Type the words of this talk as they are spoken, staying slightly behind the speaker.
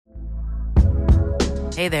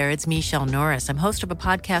Hey there, it's Michelle Norris. I'm host of a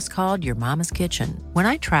podcast called Your Mama's Kitchen. When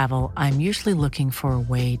I travel, I'm usually looking for a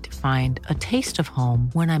way to find a taste of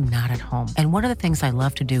home when I'm not at home. And one of the things I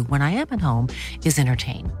love to do when I am at home is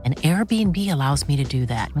entertain. And Airbnb allows me to do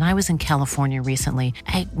that. When I was in California recently,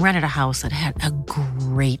 I rented a house that had a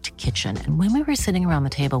great kitchen. And when we were sitting around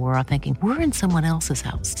the table, we were all thinking, we're in someone else's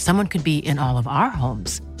house. Someone could be in all of our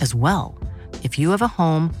homes as well. If you have a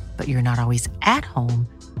home, but you're not always at home,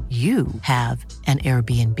 you have an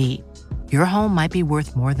Airbnb. Your home might be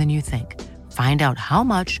worth more than you think. Find out how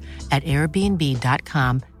much at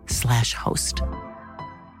airbnb.com/host.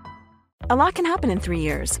 A lot can happen in 3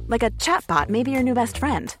 years, like a chatbot may be your new best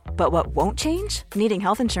friend. But what won't change? Needing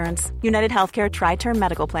health insurance. United Healthcare Tri-Term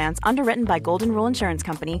Medical Plans, underwritten by Golden Rule Insurance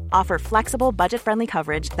Company, offer flexible, budget-friendly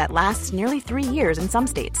coverage that lasts nearly 3 years in some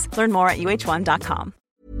states. Learn more at uh1.com.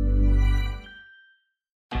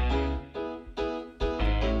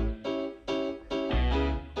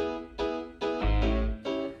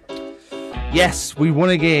 Yes, we won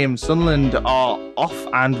a game. Sunderland are off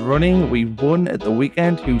and running. We won at the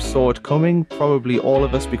weekend. Who saw it coming? Probably all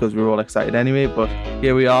of us, because we were all excited anyway. But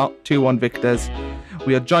here we are, 2-1 victors.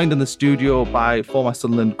 We are joined in the studio by former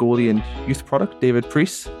Sunderland goalie and youth product, David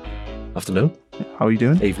Priest. Afternoon. How are you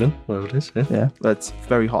doing? Evening, whatever it is. Yeah, but it's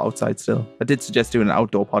very hot outside still. I did suggest doing an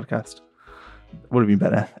outdoor podcast. Would have been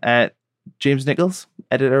better. James Nichols,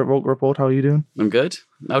 editor at Roker Report. How are you doing? I'm good.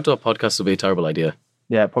 Outdoor podcast would be a terrible idea.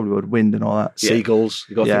 Yeah, probably would. Wind and all that. Seagulls.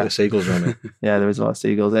 You got to think of seagulls around it. Yeah, there is a lot of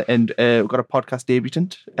seagulls. And we've got a podcast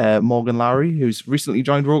debutant, Morgan Lowry, who's recently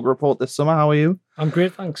joined Roker Report this summer. How are you? I'm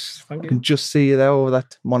great, thanks. Thank I you. can just see you there over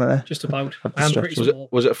that monitor. Just about. Have to I am stretch. pretty small.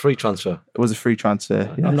 Was it a free transfer? It was a free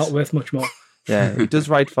transfer. Yes. I'm not worth much more. Yeah, he does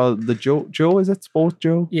write for the Joe, is it? Sports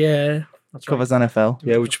Joe? Yeah, that's right. Covers NFL.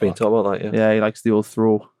 Yeah, which been talk about that, yeah. Yeah, he likes the old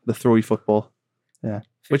throwy football. Yeah.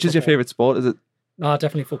 Which is your favourite sport? Is it? No,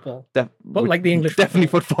 definitely football. But like the English Definitely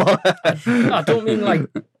football. I don't mean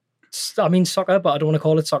I mean soccer, but I don't want to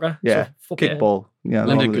call it soccer. Yeah, So football. kickball. Yeah,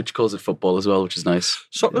 Lyndon normally. Gooch calls it football as well, which is nice.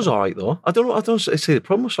 Soccer's all right, though. I don't see the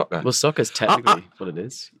problem with soccer. Well, soccer's technically what it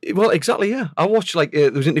is. Well, exactly, yeah. I watched,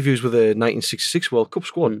 there was interviews with the 1966 World Cup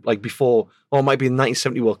squad, before, or it might be the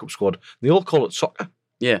 1970 World Cup squad. They all call it soccer.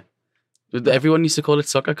 Yeah. Everyone used to call it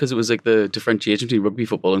soccer because it was like the differentiation between rugby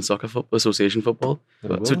football and soccer association football.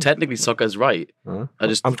 So technically soccer's right. I'm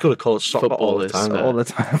just going to call it soccer all the time. All the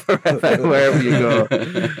time, wherever you go.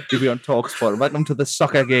 You'll be on TalkSport. Welcome to the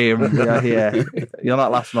soccer game. We are here. You'll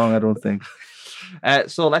not last long, I don't think.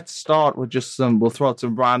 So let's start with just we'll throw out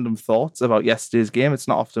some random thoughts about yesterday's game. It's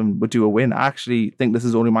not often we do a win. I actually think this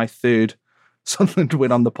is only my third Sunderland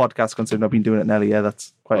win on the podcast, considering I've been doing it nearly. Yeah,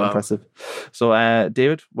 that's quite impressive. So,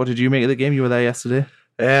 David, what did you make of the game? You were there yesterday.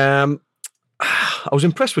 I was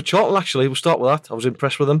impressed with Charlton, actually. We'll start with that. I was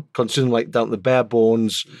impressed with them, considering down to the bare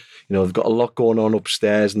bones. You know, they've got a lot going on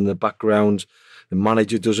upstairs in the background. The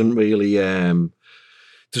manager doesn't really doesn't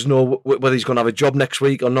know whether he's going to have a job next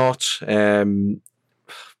week or not.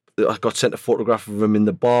 I got sent a photograph of him in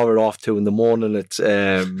the bar at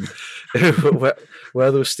 2:30 at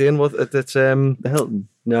where they were staying. The Hilton?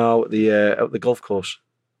 No, at the golf course.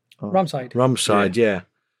 Ramside. Yeah.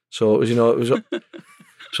 So it was.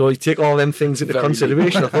 So you take all them things into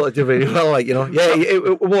consideration. I thought they did really well. Yeah,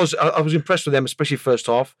 it was. I was impressed with them, especially first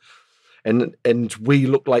half, and we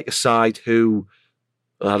looked like a side who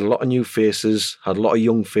had a lot of new faces, had a lot of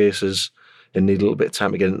young faces, and need a little bit of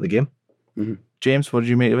time to get into the game. Mm-hmm. James, what did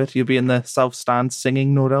you make of it? You'll be in the South Stand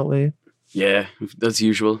singing, no doubt, were you? Yeah, as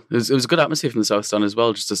usual. It was a good atmosphere from the South Stand as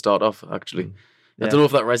well, just to start off, actually. Yeah. I don't know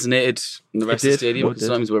if that resonated in the rest of the stadium, because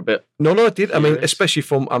sometimes we're a bit... No, it did. I mean, especially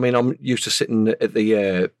I'm used to sitting at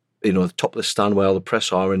the the top of the stand where all the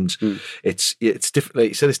press are, and it's difficult. Like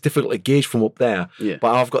you said, it's difficult to gauge from up there. Yeah.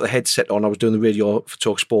 But I've got the headset on. I was doing the radio for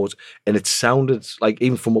Talk Sport, and it sounded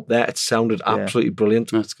even from up there, it sounded absolutely brilliant.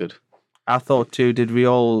 That's good. I thought too. Did we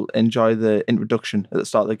all enjoy the introduction at the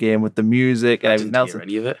start of the game with the music and everything else? I didn't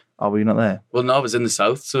hear any of it. Oh, were you not there? Well, no, I was in the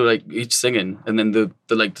south, so each singing, and then the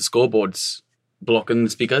scoreboards blocking the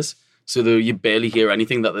speakers, so you barely hear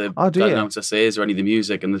anything that the announcer says or any of the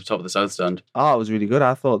music in the top of the South Stand. Oh, it was really good.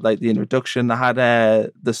 I thought the introduction. I had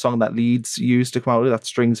the song that Leeds used to come out with, that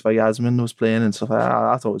Strings for Yasmin was playing and stuff like that.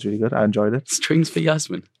 I thought it was really good. I enjoyed it. Strings for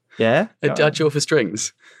Yasmin. Yeah. A dad show for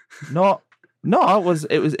strings. No, it's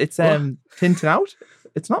Tintin Out.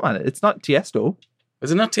 It's not, man. It's not Tiesto.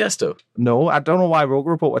 Is it not Tiesto? No, I don't know why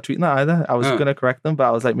Roker Report were tweeting that either. I was going to correct them, but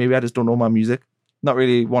I was like, maybe I just don't know my music. Not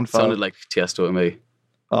really one for... Sounded like Tiesto to me.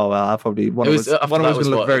 Oh, well, I probably... One of us going to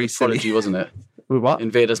look very silly. Prodigy, wasn't it? With what?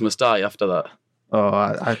 Invaders Must Die after that. Oh,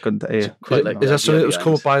 I couldn't... Is that something that was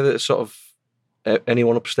come up by the sort of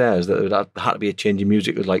anyone upstairs that there had to be a change in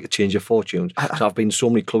music, with like a change of fortunes. So I've been in so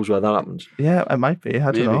many clubs where that happens. Yeah, it might be.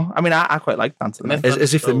 I don't know. I mean, I quite like dancing.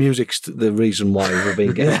 As if the music's the reason why we've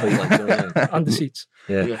been getting beat. Like, you know what I mean? And the seats.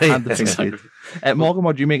 Yeah. And the exactly. Morgan,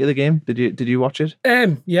 what do you make of the game? Did you watch it?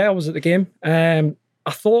 Yeah, I was at the game.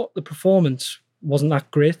 I thought the performance wasn't that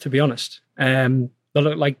great, to be honest. They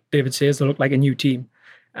look like David says, they look like a new team.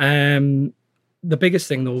 The biggest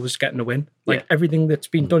thing though was getting a win. Like everything that's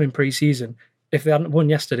been done in pre-season, if they hadn't won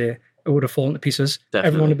yesterday, it would have fallen to pieces. Definitely.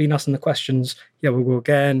 Everyone had been asking the questions. Yeah, we'll go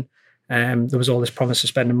again. There was all this promise of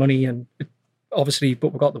spending money, and obviously,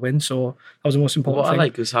 but we got the win, so that was the most important thing. What I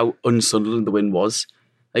like is how un-Sunderland the win was.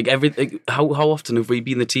 Like how often have we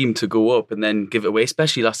been the team to go up and then give it away?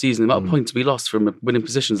 Especially last season, the amount of points we lost from winning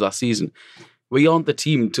positions last season. We aren't the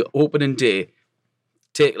team to opening day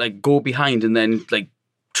go behind and then like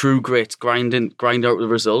true grit, grind out the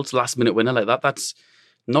results, last minute winner like that. That's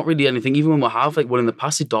not really anything. Even when we have like one in the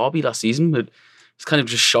past, Derby last season, it's kind of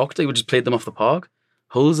just shocked. They would just played them off the park.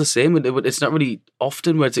 Hull's the same. It's not really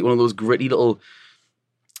often where it's like one of those gritty little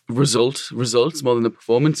results more than the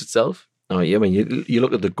performance itself. Oh yeah, I mean you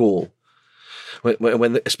look at the goal.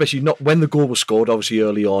 Especially not when the goal was scored, obviously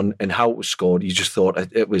early on, and how it was scored, you just thought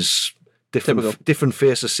it was different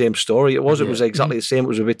face, the same story. It was exactly the same. It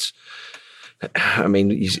was a bit. I mean,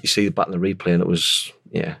 you see the back in the replay, and it was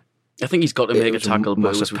I think he's got to make a tackle,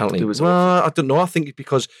 but it was well, I don't know. I think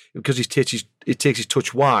because he takes his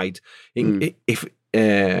touch wide. If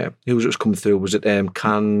who was coming through? Was it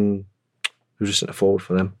who was the centre forward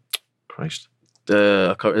for them? Christ,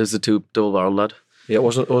 it was the two double-barrel lad. Yeah, it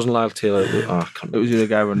wasn't Lyle Taylor. It was the other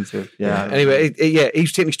guy running through. Yeah. Anyway,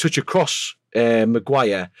 he's taking his touch across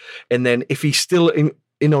Maguire, and then if he's still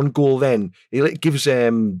in on goal, then it gives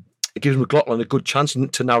McLaughlin a good chance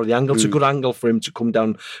to narrow the angle. It's a good angle for him to come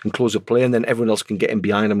down and close the play, and then everyone else can get in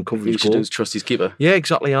behind him and cover his goal. He should trust his keeper. Yeah,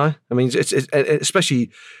 exactly. I mean, it's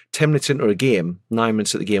especially 10 minutes into a game, 9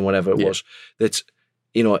 minutes of the game, whatever it was. That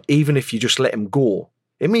even if you just let him go.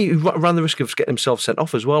 I mean, he ran the risk of getting himself sent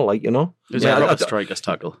off as well, like, It was a striker's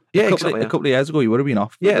tackle. Yeah, a couple of years ago, he would have been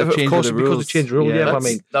off. Yeah, of course, because they changed the rule. Yeah, I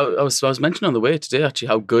mean, I was mentioning on the way today actually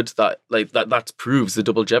how good that proves the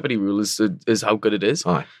double jeopardy rule is how good it is.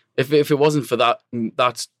 Aye. If it wasn't for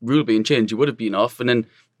that rule being changed, you would have been off. And then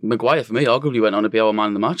Maguire, for me, arguably went on to be our man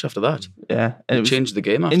in the match after that. Yeah, and it changed the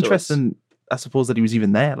game. Afterwards. Interesting. I suppose that he was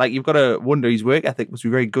even there. Like, you've got to wonder, his work ethic must be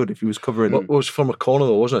very good if he was covering. It was from a corner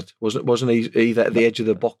though, wasn't it? Wasn't he either at the edge of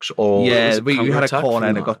the box or? Yeah, we had a corner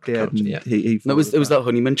and it got cleared. It was that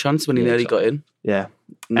Honeyman chance when he nearly got in. Yeah,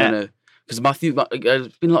 because Matthew, there's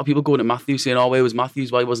been a lot of people going at Matthew saying, "Oh, where was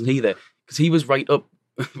Matthews? Why wasn't he there?" Because he was right up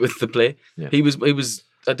with the play. Yeah. He was.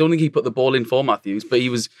 I don't think he put the ball in for Matthews, but he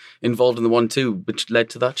was involved in the 1-2, which led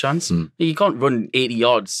to that chance. You can't run 80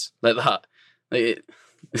 yards like that.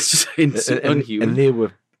 It's just unhuman. And they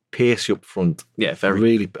were pacey up front. Yeah, very.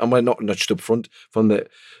 Really. And we're not just up front. From the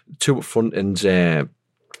two up front and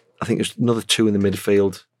I think there's another two in the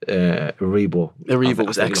midfield. Aribo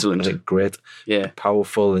was excellent. I think great. Yeah.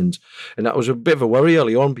 Powerful. And that was a bit of a worry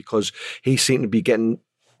early on because he seemed to be getting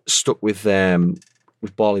stuck with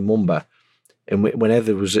Barley Mumba. And whenever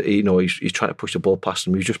there was, he's trying to push the ball past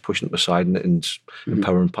him, he was just pushing it aside and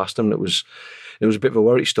powering past him. And it was a bit of a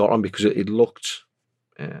worry to start on because it looked.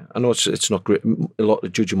 I know it's not great, a lot to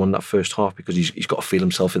judge him on that first half because he's got to feel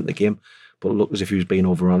himself into the game, but it looked as if he was being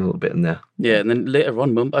overrun a little bit in there. Yeah, and then later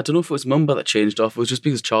on, I don't know if it was Mumba that changed off. It was just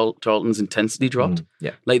because Charlton's intensity dropped.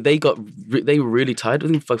 Yeah, like they were really tired. I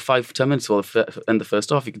think for 5-10 minutes in the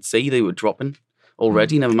first half, you could see they were dropping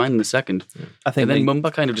already. Never mind in the second. Yeah. I think. And then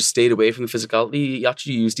Mumba kind of just stayed away from the physicality. He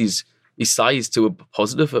actually used his size to a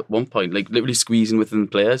positive at one point, like literally squeezing within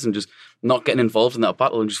the players and just not getting involved in that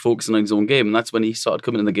battle and just focusing on his own game. And that's when he started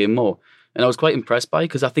coming in the game more. And I was quite impressed by it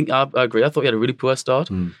because I agree. I thought he had a really poor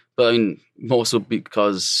start, but I mean, more so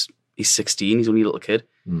because he's 16, he's only a little kid.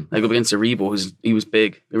 Like up against Aribo, he was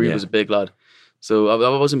big. Aribo was a big lad. So I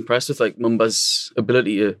was impressed with like Mumba's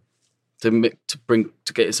ability to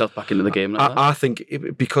get yourself back into the game. Like I think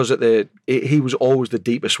because he was always the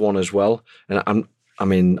deepest one as well. And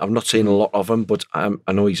I've not seen a lot of him, but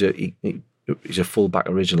I know he's a full back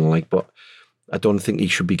original, but I don't think he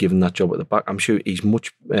should be given that job at the back. I'm sure he's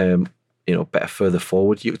much better further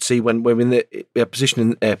forward. You could see when we're in the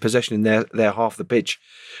possession in their half of the pitch,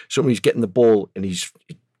 somebody's getting the ball and he's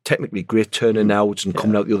technically great turning out and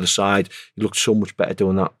coming out the other side. He looked so much better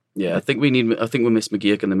doing that. Yeah, I think we missed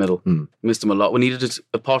McGeoch in the middle. Missed him a lot. We needed it,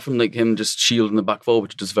 apart from like him just shielding the back four,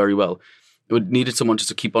 which he does very well. We needed someone just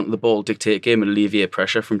to keep onto the ball, dictate game, and alleviate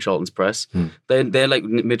pressure from Charlton's press. Their like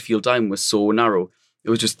midfield line was so narrow; it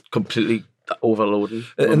was just completely overloading.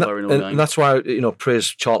 And that's why, praise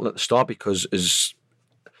Charlton at the start, because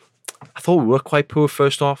I thought we were quite poor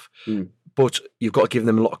first half, but you've got to give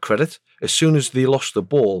them a lot of credit. As soon as they lost the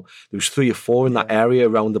ball, there was 3 or 4 in that area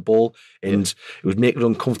around the ball, and it was making it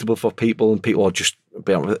uncomfortable for people, and people are just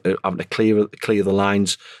having to clear the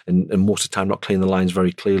lines, and most of the time not clearing the lines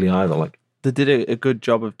very clearly either. Like, they did a good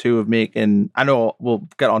job of making. I know we'll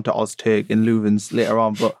get on to Ozturk and Leuven's later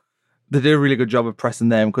on, but they did a really good job of pressing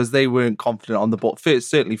them because they weren't confident on the ball.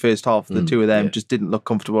 Certainly, first half, the two of them just didn't look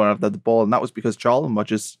comfortable enough at the ball, and that was because Charlton were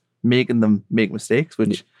just making them make mistakes,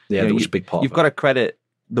 which that was a big part. You've got to credit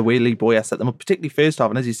the way Lee Boyer set them up, particularly first half.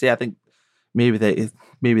 And as you say, I think maybe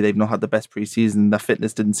they've not had the best preseason. Their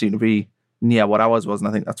fitness didn't seem to be near what ours was, and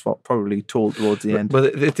I think that's what probably told towards the end.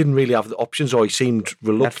 But they didn't really have the options, or he seemed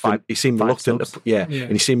reluctant. He seemed reluctant.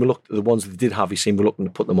 And he seemed reluctant. The ones that they did have, he seemed reluctant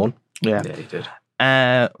to put them on. Yeah, he did.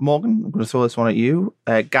 Morgan, I'm going to throw this one at you.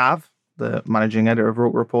 Gav, the managing editor of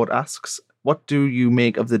Roker Report, asks, what do you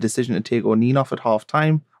make of the decision to take O'Neill off at half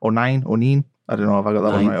time? O'Neill? I don't know if I got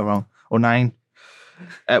that one right or wrong. O'Neill.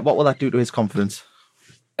 What will that do to his confidence?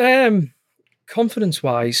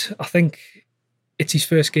 Confidence-wise, I think it's his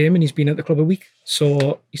first game and he's been at the club a week,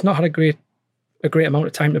 so he's not had a great amount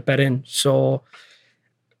of time to bed in. So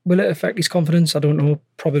will it affect his confidence? I don't know.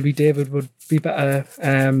 Probably David would be better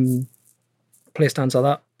placed to answer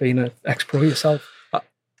that, being an ex-pro yourself.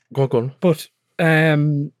 Go on. But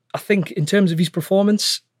I think in terms of his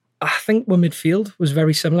performance, I think the midfield was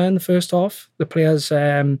very similar in the first half. The players,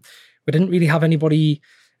 we didn't really have anybody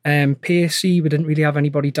pacey. We didn't really have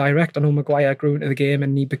anybody direct. I know Maguire grew into the game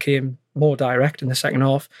and he became more direct in the second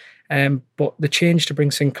half. But the change to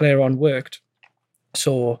bring Sinclair on worked.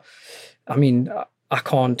 So, I mean, I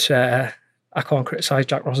can't criticise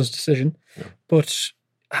Jack Ross's decision, but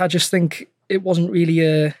I just think it wasn't really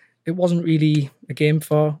a game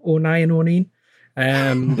for O'Neill and O'Neill.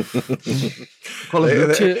 It'd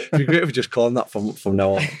be great if we just call him that from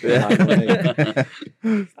now on.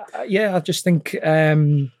 I just think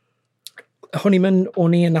Honeyman,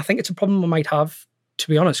 O'Neill, I think it's a problem we might have, to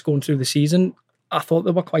be honest, going through the season. I thought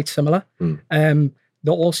they were quite similar. They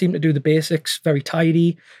all seemed to do the basics very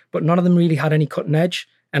tidy, but none of them really had any cutting edge.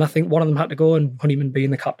 And I think one of them had to go, and Honeyman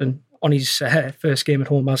being the captain on his first game at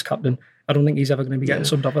home as captain, I don't think he's ever going to be getting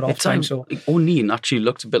subbed up at half time. So O'Neill actually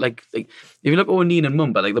looked a bit like if you look at O'Neill and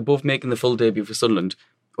Mumba, like they're both making the full debut for Sunderland.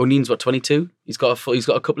 O'Neill's 22. He's got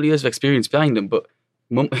a couple of years of experience behind him, but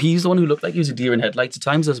he's the one who looked like he was a deer in headlights at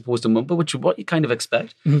times as opposed to Mumba, which is what you kind of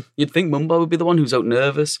expect. Mm-hmm. You'd think Mumba would be the one who's out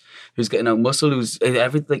nervous, who's getting out muscle, who's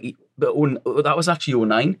everything. But that was actually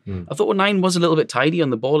O'Neill. I thought O'Neill was a little bit tidy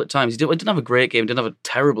on the ball at times. He didn't have a great game, didn't have a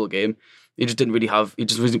terrible game. He just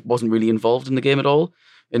wasn't really involved in the game at all,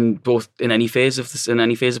 in any phase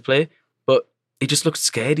of play. But he just looked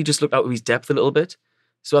scared. He just looked out of his depth a little bit.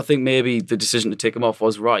 So I think maybe the decision to take him off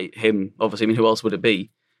was right. Him, obviously. I mean, who else would it be?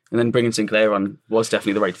 And then bringing Sinclair on was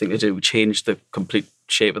definitely the right thing to do. Changed the complete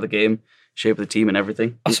shape of the game, shape of the team and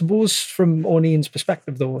everything. I suppose from O'Neill's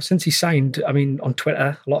perspective, though, since he signed, I mean, on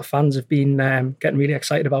Twitter, a lot of fans have been getting really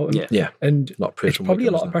excited about him. Yeah. And there's probably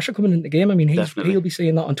a lot of pressure coming into the game. I mean, he'll be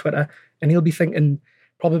seeing that on Twitter and he'll be thinking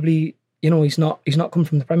probably, he's not come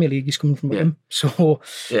from the Premier League, he's coming from him. So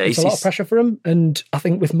there's a lot of pressure for him. And I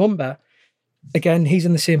think with Mumba, again, he's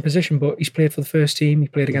in the same position, but he's played for the first team. He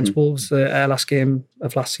played against Wolves the last game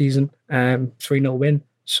of last season, 3-0 win.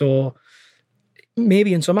 So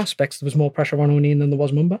maybe in some aspects there was more pressure on O'Neill than there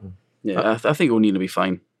was Mumba. Yeah, I think O'Neill will be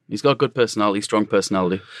fine. He's got good personality, strong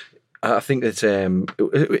personality. I think that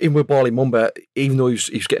in with Barley Mumba, even though he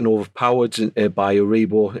was getting overpowered by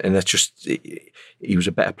Uribe, and that's just he was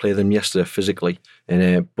a better player than yesterday physically,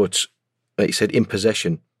 and but like you said, in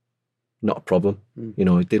possession, not a problem.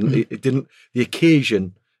 It didn't. The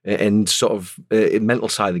occasion and sort of mental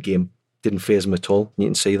side of the game didn't faze him at all. You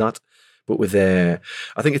can see that. But with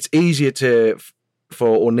I think it's easier for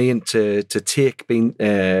O'Neill to take being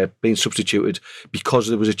substituted because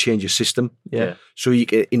there was a change of system. Yeah. So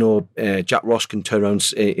Jack Ross can turn around,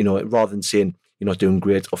 rather than saying you're not doing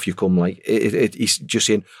great, off you come. Like he's just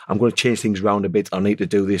saying, I'm going to change things around a bit. I need to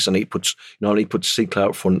do this. I need to put Sinclair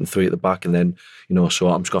up front and 3 at the back, and then so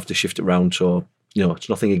I'm just going to have to shift it around. So it's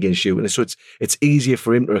nothing against you, and so it's easier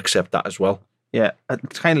for him to accept that as well. Yeah, it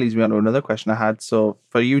kind of leads me on to another question I had. So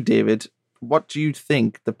for you, David, what do you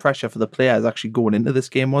think the pressure for the players actually going into this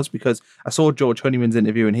game was? Because I saw George Honeyman's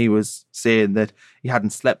interview and he was saying that he hadn't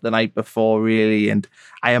slept the night before, really. And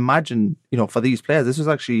I imagine, for these players, this was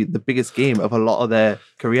actually the biggest game of a lot of their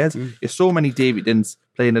careers. There's so many Davidens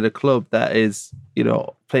playing at a club that is,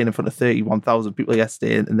 playing in front of 31,000 people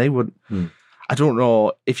yesterday, and they wouldn't. I don't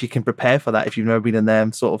know if you can prepare for that if you've never been in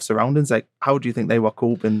them sort of surroundings. Like, how do you think they were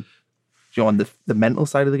coping, on the mental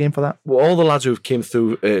side of the game for that? Well, all the lads who came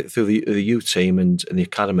through the youth team and the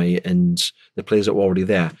academy and the players that were already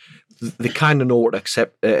there, they kind of know what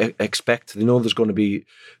to expect. They know there's going to be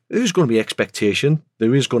expectation.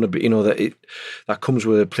 There is going to be, that comes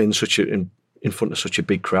with playing in front of such a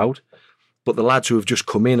big crowd. But the lads who have just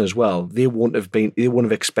come in as well, they wouldn't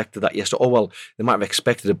have expected that yesterday. Oh well, they might have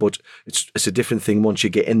expected it, but it's a different thing once you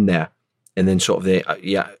get in there, and then sort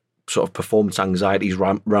of performance anxiety is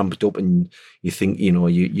ramped up, and you think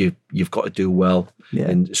you've got to do well,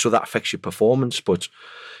 and so that affects your performance. But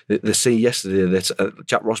they say yesterday that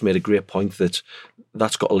Jack Ross made a great point that's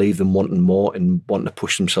got to leave them wanting more and wanting to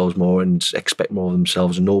push themselves more and expect more of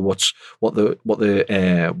themselves and know what's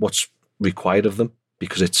required of them,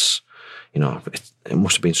 because it's. It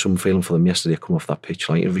must have been some feeling for them yesterday to come off that pitch,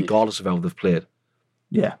 regardless of how they've played.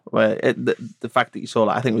 Yeah, well, the fact that you saw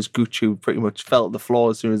that, I think it was Gooch who pretty much fell at the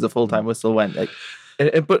floor as soon as the full-time whistle went.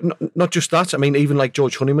 But not just that. I mean, even like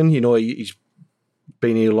George Honeyman, he's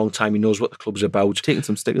been here a long time. He knows what the club's about. Taking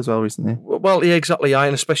some stick as well recently. Well, yeah, exactly.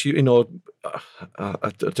 And especially, I don't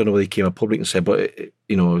know whether he came out public and said, but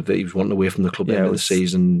that he was wanting away from the club at the end of the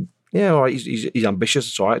season. Yeah, all right. He's ambitious.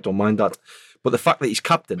 It's all right. I don't mind that. But the fact that he's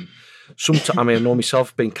captain. Sometimes, I know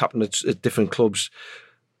myself being captain at different clubs.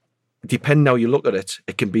 Depending how you look at it,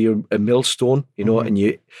 it can be a millstone, and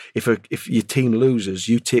if your team loses,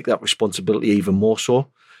 you take that responsibility even more so.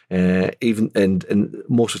 And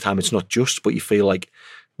most of the time it's not just, but you feel like,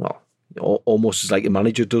 well, almost as like a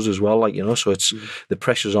manager does as well, so it's the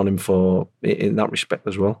pressure's on him in that respect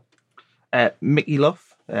as well. Mickey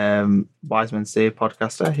Luff, Wise Men Say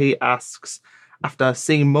podcaster, he asks, after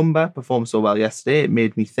seeing Mumba perform so well yesterday, it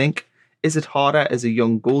made me think, is it harder as a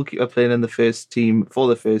young goalkeeper playing in the first team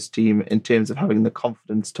in terms of having the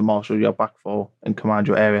confidence to marshal your back four and command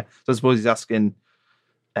your area? So I suppose he's asking,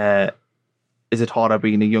 is it harder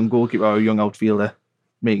being a young goalkeeper or a young outfielder?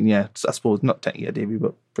 I suppose not technically a debut,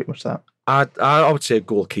 but pretty much that. I would say a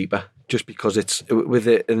goalkeeper, just because it's with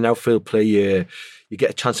an outfield play, you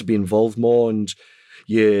get a chance to be involved more, and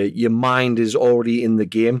your mind is already in the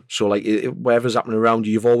game. So like whatever's happening around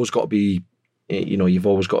you, you've always got to be. You've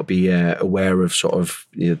always got to be aware of sort of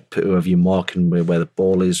whoever you're marking, where the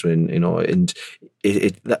ball is, and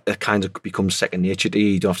that kind of becomes second nature to you.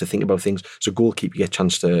 You don't have to think about things. So goalkeeper, you get a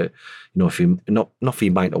chance to, if you not for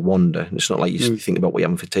your mind to wander. It's not like you think about what you're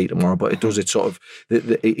having for tea tomorrow, but it does. It sort of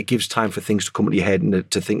it gives time for things to come into your head and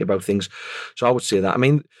to think about things. So I would say that. I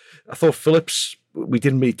mean, I thought Phillips, we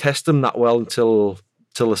didn't really test him that well until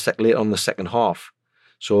later on the second half.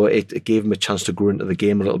 So it gave him a chance to grow into the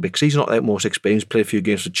game a little bit, because he's not that most experienced. Played a few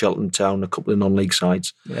games for Cheltenham Town, a couple of non-league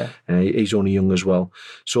sides. Yeah, he's only young as well.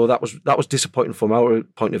 So that was disappointing from our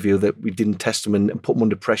point of view, that we didn't test him and put him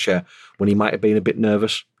under pressure when he might have been a bit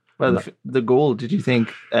nervous. Well, the goal, did you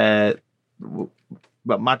think? Madja's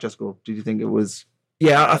goal, did you think it was?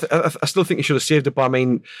 Yeah, I still think he should have saved it, but I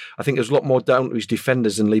mean, I think there's a lot more down to his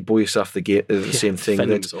defenders than Lee Boyce after the same thing.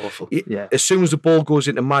 Defending's awful. As soon as the ball goes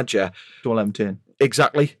into Madja, don't let him turn.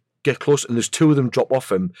 Exactly. Get close, and there's two of them drop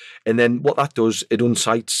off him, and then what that does, it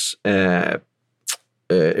unsights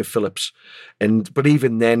Phillips, but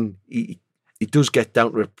even then, he does get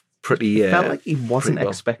down to a pretty. It felt like he wasn't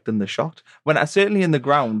expecting the shot. When certainly in the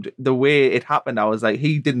ground, the way it happened, I was like,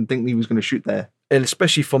 he didn't think he was going to shoot there. And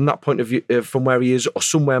especially from that point of view, from where he is, or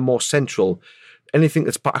somewhere more central, anything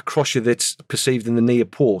that's across you that's perceived in the near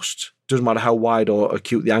post, doesn't matter how wide or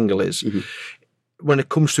acute the angle is. Mm-hmm. When it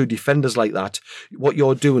comes to defenders like that, what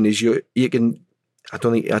you're doing is you can. I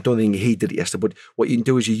don't think he did it yesterday, but what you can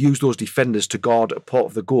do is you use those defenders to guard a part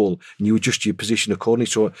of the goal, and you adjust your position accordingly.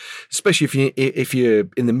 So, especially if you're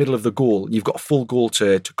in the middle of the goal, you've got a full goal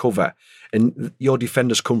to cover, and your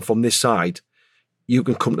defenders come from this side. You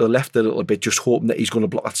can come to the left a little bit, just hoping that he's going to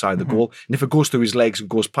block that side of the goal. And if it goes through his legs and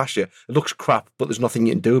goes past you, it looks crap, but there's nothing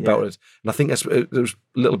you can do about it. And I think there was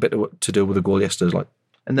a little bit to do with the goal yesterday.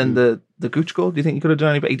 And then the Gooch goal, do you think he could have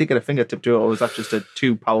done anything? He did get a fingertip to it, or was that just a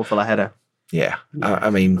too powerful a header? Yeah. I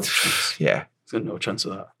mean, yeah. He's got no chance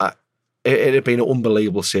of that. It'd have been an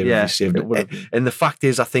unbelievable save if he saved it. And the fact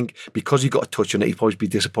is, I think, because he got a touch on it, he'd probably be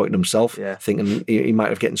disappointed himself, thinking he might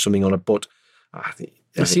have getting something on it. But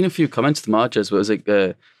I've seen a few comments to Marges where it was like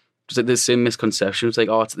the same misconception. It's like,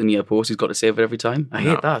 it's at the near post, he's got to save it every time. I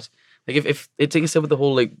hate that. Like if it takes a step with the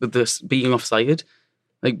whole with this being offside.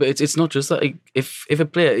 But it's not just that. Like, if a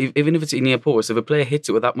player, even if it's in near post, if a player hits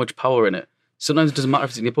it with that much power in it, Sometimes it doesn't matter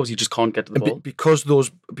if it's in your post, you just can't get to the ball. Because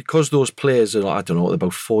those players are, I don't know,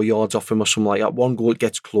 about 4 yards off him or something like that. One goal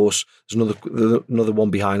gets close, there's another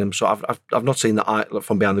one behind him. So I've not seen the eye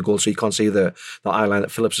from behind the goal, so you can't see the eye line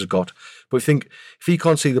that Phillips has got. But I think if he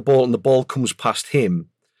can't see the ball and the ball comes past him,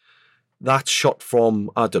 that shot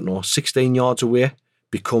from, I don't know, 16 yards away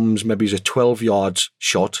becomes maybe a 12 yards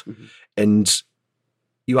shot, and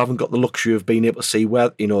you haven't got the luxury of being able to see where,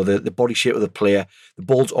 the body shape of the player. The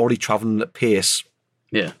ball's already travelling at pace.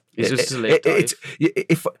 Yeah. It's just a late dive.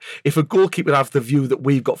 If a goalkeeper have the view that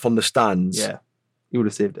we've got from the stands, he would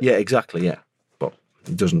have saved it. Yeah, exactly, yeah. But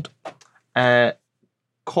he doesn't.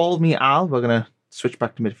 Call me Al. We're going to switch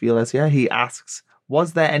back to midfielders here. He asks,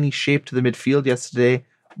 was there any shape to the midfield yesterday?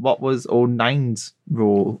 What was 09's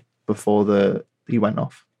role before he went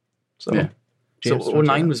off? So, yeah. James, so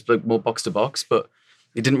 09 was like more box to box, but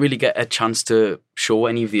he didn't really get a chance to show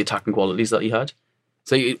any of the attacking qualities that he had.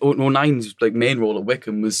 So 09's like main role at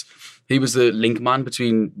Wycombe was he was the link man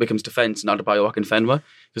between Wycombe's defence and Adebayo Akinfenwa,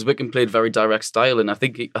 because Wycombe played very direct style, and I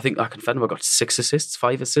think Akinfenwa got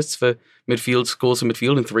 5 assists for midfield goals for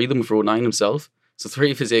midfield, and 3 of them were for 09 himself. So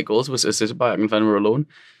 3 of his 8 goals was assisted by Akinfenwa alone.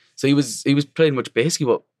 So he was playing much basically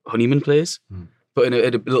what Honeyman plays, but in a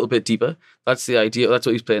little bit deeper. That's the idea. That's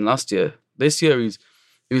what he was playing last year. This year it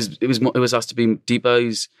was asked to be deeper.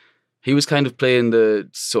 He was kind of playing the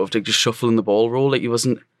sort of like just shuffling the ball role. Like he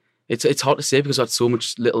wasn't. It's hard to say because I had so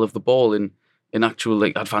much little of the ball in actual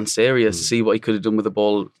like advanced areas to see what he could have done with the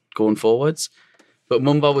ball going forwards. But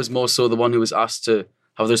Mumba was more so the one who was asked to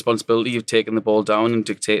have the responsibility of taking the ball down and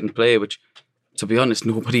dictating play, which, to be honest,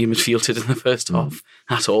 nobody in midfield did in the first half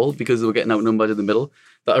at all because they were getting outnumbered in the middle.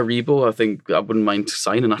 That Aribo, I think I wouldn't mind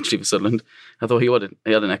signing actually for Sunderland. I thought he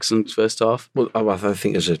had an excellent first half. Well, I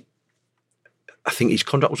think I think his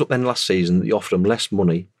contract was up then last season. They offered him less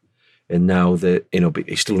money, and now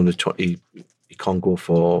he's still under 20. He can't go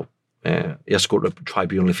for. He has to go to a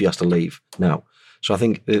tribunal if he has to leave now. So I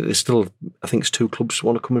think it's 2 clubs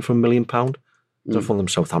want to come in for £1 million. Don't find them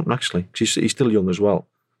Southampton actually, because he's still young as well.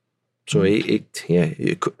 So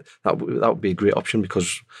that would be a great option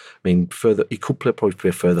because he could probably play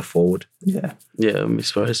further forward. Yeah, I'm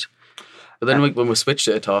surprised. But then when we switched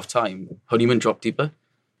it at half time, Honeyman dropped deeper.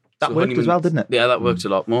 That worked as well, didn't it? Yeah, that worked a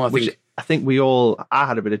lot more. I think I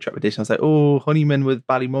had a bit of trepidation. I was like, Honeyman with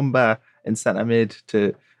Ballymumba in centre mid,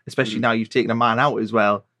 especially now you've taken a man out as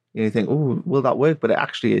well. You think, will that work? But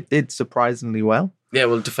it did surprisingly well. Yeah,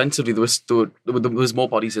 well, defensively there was more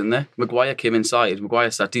bodies in there. Maguire came inside. Maguire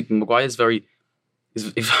sat deep, and Maguire's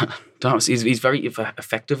he's very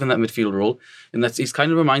effective in that midfield role, and he's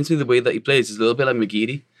kind of reminds me of the way that he plays. He's a little bit like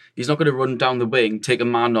McGeady. He's not going to run down the wing, take a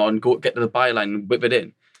man on, go get to the byline and whip it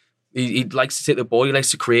in. He likes to take the ball. He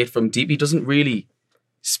likes to create from deep. He doesn't really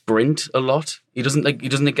sprint a lot. He doesn't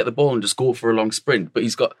get the ball and just go for a long sprint. But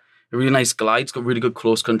he's got a really nice glide. He's got really good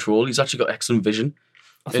close control. He's actually got excellent vision.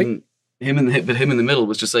 I think him in the middle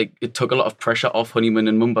was just like it took a lot of pressure off Honeyman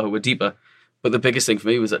and Mumba, who were deeper. But the biggest thing for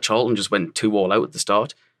me was that Charlton just went 2 all out at the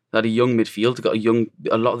start. They had a young midfield. They got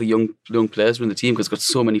a lot of the young players were in the team because got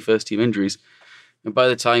so many first team injuries. And by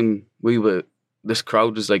the time this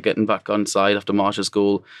crowd was like getting back on side after Marsh's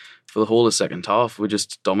goal for the whole of the second half, we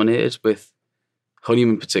just dominated with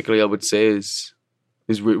Honeyman particularly. I would say is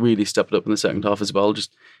really stepped up in the second half as well,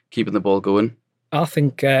 just keeping the ball going. I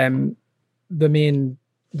think the main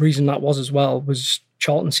reason that was as well was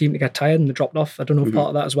Charlton seemed to get tired and they dropped off. I don't know if part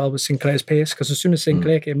of that as well was Sinclair's pace, because as soon as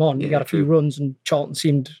Sinclair came on, he got a few runs and Charlton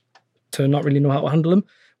seemed to not really know how to handle him.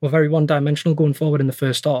 We're very one-dimensional going forward in the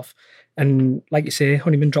first half. And like you say,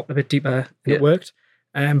 Honeyman dropped a bit deeper and it worked.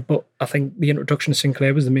 But I think the introduction of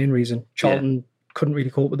Sinclair was the main reason. Charlton couldn't really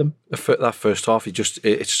cope with him. That first half,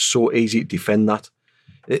 it's so easy to defend that.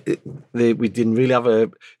 We didn't really have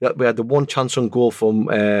we had the one chance on goal from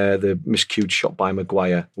the miscued shot by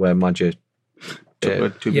Maguire where Madja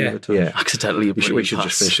accidentally we should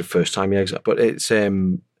just finish the first time, but it's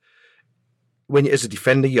when you, as a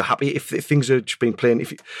defender, you're happy if things are just been playing.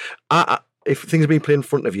 If things have been playing in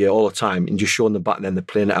front of you all the time and just showing the back and then they're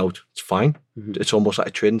playing it out, it's fine. It's almost like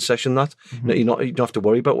a training session that you don't have to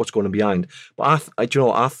worry about what's going on behind. But I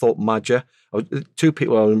thought Madja, 2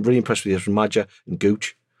 people I was really impressed with were Madja and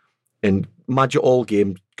Gooch. And Madja all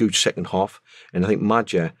game, Gooch second half, and I think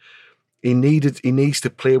Madja, he needs to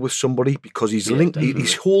play with somebody because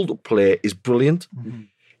his hold up play is brilliant.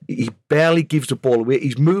 He barely gives the ball away.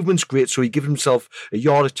 His movement's great, so he gives himself a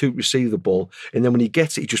yard or 2 to receive the ball, and then when he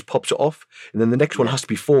gets it, he just pops it off, and then the next one has to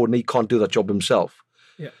be forward, and he can't do that job himself.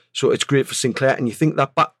 Yeah. So it's great for Sinclair, and you think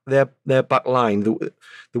that their back line,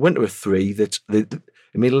 they went to a 3 that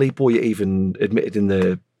immediately Boyer even admitted in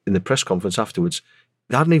the press conference afterwards,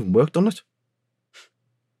 they hadn't even worked on it.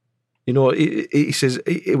 You know, he says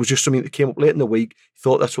it was just something that came up late in the week. He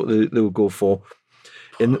thought that's what they would go for.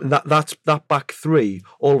 And that back three,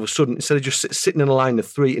 all of a sudden, instead of just sitting in a line of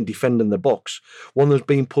three and defending the box, one of them was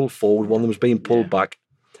being pulled forward, one of them was being pulled back.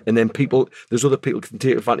 And then there's other people can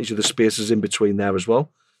take advantage of the spaces in between there as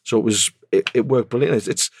well. So it worked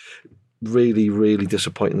brilliantly. It's really, really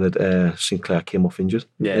disappointing that Sinclair came off injured.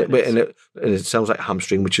 Yeah, and it sounds like a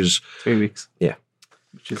hamstring, which is 3 weeks. Yeah,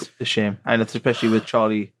 which is a shame, and it's especially with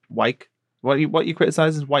Charlie Wyke. What you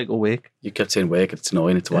criticise is Wyke or Wake? You kept saying Wake. It's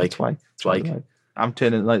annoying. It's Wyke. It's Wyke. I'm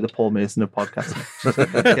turning like the Paul Mason of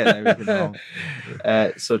podcasting. Getting everything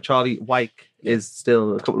wrong. So Charlie Wyke is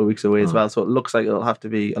still a couple of weeks away as well. So it looks like it'll have to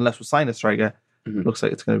be, unless we sign a striker. Looks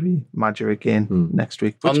like it's going to be Madger again next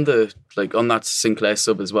week. On that Sinclair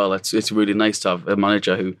sub as well, it's really nice to have a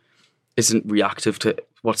manager who isn't reactive to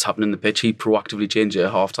what's happening in the pitch. He proactively changed it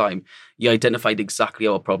at half time. He identified exactly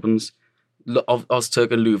our problems.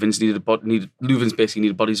 Ozturk and Leuven's basically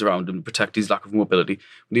needed bodies around him to protect his lack of mobility.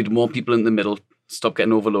 We needed more people in the middle, stop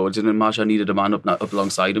getting overloads, and then Madger needed a man up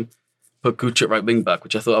alongside him. Put Gooch at right wing back,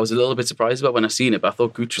 which I thought I was a little bit surprised about when I seen it, but I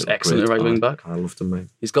thought Gooch was excellent at right wing back. I loved him, mate.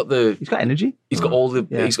 He's got energy. He's got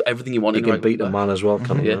he's got everything you want. He can beat a man as well,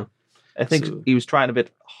 can't he? Yeah. I think he was trying a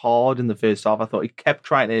bit hard in the first half. I thought he kept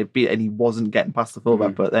trying to beat it and he wasn't getting past the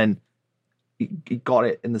fullback, but then he got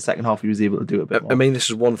it in the second half. He was able to do it a bit more. I mean, this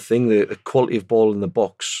is one thing. The quality of ball in the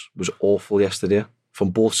box was awful yesterday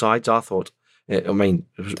from both sides, I thought. I mean,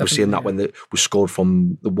 we're seeing that when we scored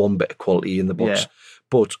from the one bit of quality in the box. Yeah.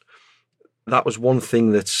 But that was one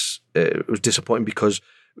thing that was disappointing because,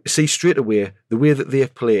 see, straight away, the way that they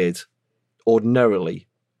played ordinarily,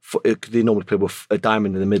 they normally play with a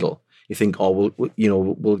diamond in the middle. You think,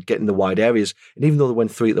 we'll get in the wide areas. And even though they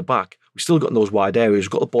went 3 at the back, we still got in those wide areas. We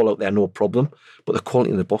got the ball out there, no problem. But the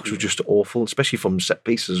quality in the box was just awful, especially from set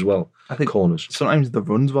pieces as well. I think corners. Sometimes the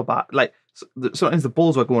runs were bad. Like, sometimes the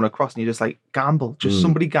balls were going across and you just like, gamble. Just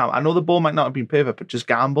somebody gamble. I know the ball might not have been perfect, but just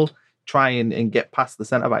gamble. Try and get past the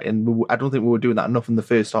centre-back. And I don't think we were doing that enough in the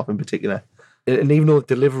first half in particular. And even though the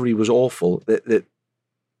delivery was awful, the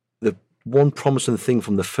one promising thing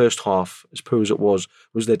from the first half, as poor as it was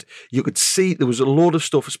that you could see there was a lot of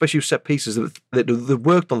stuff, especially with set pieces, that they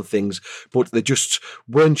worked on things, but they just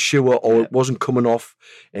weren't sure or it wasn't coming off.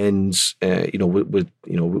 And,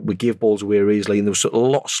 we gave balls away easily and there was a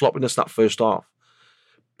lot of sloppiness that first half.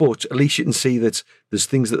 But at least you can see that there's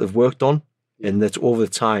things that they've worked on and that over the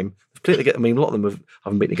time, they've played together. I mean, a lot of them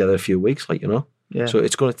haven't been together a few weeks, Yeah. So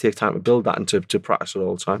it's going to take time to build that and to practice it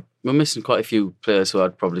all the time. We're missing quite a few players who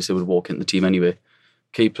I'd probably say would walk into the team anyway.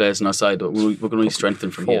 Key players on our side, but we're going to really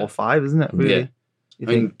strengthen from 4 here. or 5, isn't it? Really? Yeah.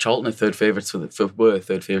 I mean, Charlton are third favourites were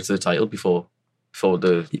third favourites of the title before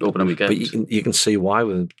the opening weekend. But you can see why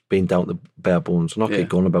with being down to bare bones. I'm not keep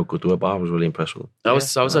going about good work, but I was really impressed with them. I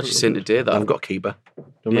was actually saying today that I've got a keeper.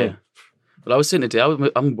 But I was saying today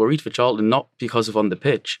I'm worried for Charlton, not because of on the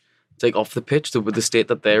pitch. It's like off the pitch, with the state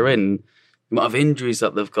that they're in, the amount of injuries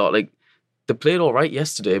that they've got. Like, they played all right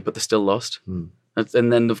yesterday, but they still lost. And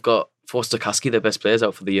then they've got Forster Kasky, their best players,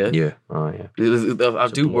 out for the year. Yeah, I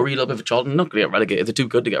do worry a little bit for Charlton. They're not going to get relegated. They're too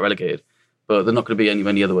good to get relegated, but they're not going to be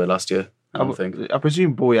anywhere near the way last year. I don't think. I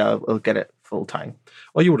presume Boya will get it full time.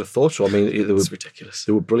 Oh, you would have thought so. I mean, it's ridiculous.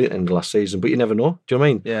 They were brilliant in the last season, but you never know. Do you know what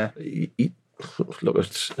I mean? Yeah. Look,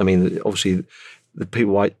 obviously,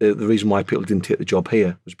 the reason why people didn't take the job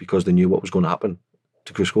here was because they knew what was going to happen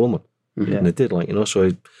to Chris Coleman. And they did,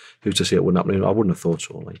 so who's to say it wouldn't happen? I wouldn't have thought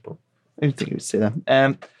so, but I didn't think you would say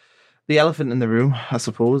that. The elephant in the room, I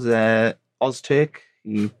suppose, Ozturk.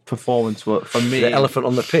 Performance for me. The elephant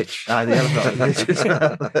on the pitch. The elephant on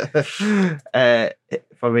the pitch.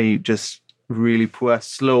 For me, just really poor,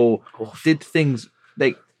 slow. Did things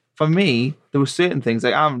like, for me, there were certain things,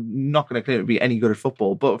 like, I'm not going to claim to be any good at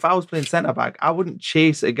football, but if I was playing centre back, I wouldn't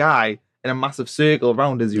chase a guy in a massive circle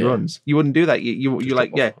around as he runs. You wouldn't do that. You're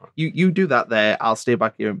like, you do that there, I'll stay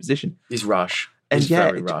back here in position. He's rash. He's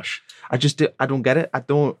very rash. I don't get it.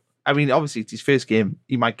 I mean, obviously, it's his first game.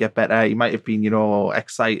 He might get better. He might have been,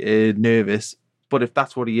 excited, nervous. But if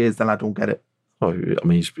that's what he is, then I don't get it. Oh, I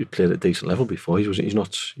mean, he's played at a decent level before. He's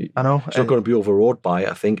not. I know. He's not going to be overawed by it,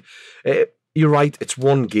 I think. You're right. It's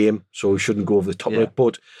one game, so we shouldn't go over the top of it.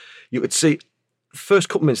 But you could see, first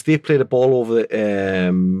couple of minutes, they played a ball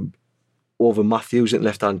over Matthews in the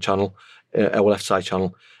left-hand channel, our left side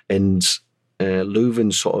channel, and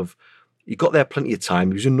Leuven sort of. He got there plenty of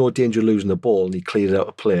time. He was in no danger of losing the ball, and he cleared out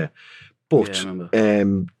a player. But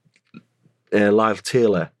Lyle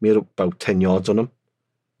Taylor made up about 10 yards on him,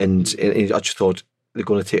 and I just thought they're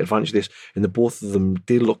going to take advantage of this. And the both of them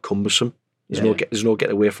did look cumbersome. There's no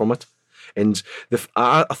getting away from it. And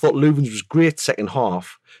I thought Leuven's was great second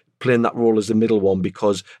half, playing that role as the middle one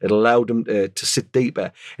because it allowed him to sit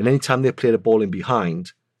deeper. And anytime they played a ball in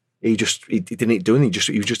behind, he didn't do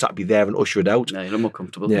anything. He was just had to be there and usher it out. Yeah, you look more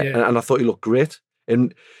comfortable. Yeah, and I thought he looked great.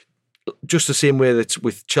 And just the same way that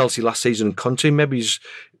with Chelsea last season and Conte, maybe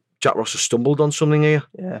Jack Ross has stumbled on something here.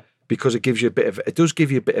 Yeah. Because it does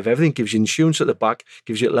give you a bit of everything. It gives you insurance at the back,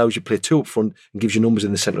 allows you to play two up front, and gives you numbers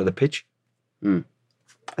in the centre of the pitch. There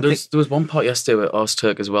was one part yesterday with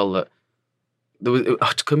Ozturk as well that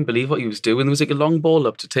I couldn't believe what he was doing. There was like a long ball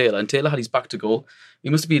up to Taylor, and Taylor had his back to goal. He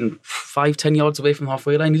must have been 5-10 yards away from the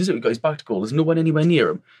halfway line. He got his back to goal. There's no one anywhere near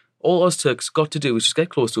him. All Ozturk's got to do is just get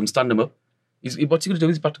close to him, stand him up. What's he going to do?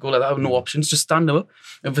 He's back to goal like that. I have no options. Just stand him up.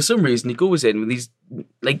 And for some reason, he goes in with his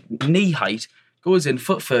like knee height. Goes in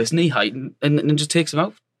foot first, knee height, and just takes him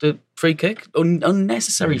out. The free kick,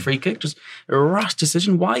 unnecessary free kick, just a rash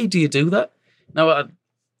decision. Why do you do that? Now,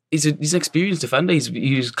 he's an experienced defender.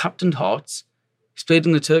 He's captained Hearts. He's played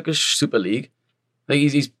in the Turkish Super League. Like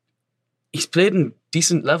he's played in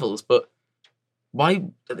decent levels, but why?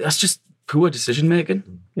 That's just poor decision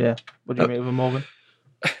making. Yeah. What do you make of him, Morgan?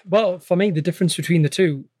 Well, for me, the difference between the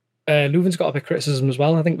two, Leuven's got a bit of criticism as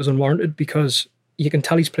well. I think was unwarranted because you can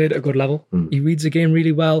tell he's played at a good level. He reads the game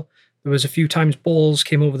really well. There was a few times balls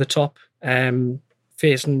came over the top,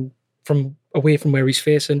 facing from away from where he's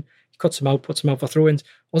facing. He cuts him out, puts him out for throw-ins.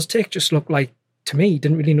 Ozturk just looked like, to me, he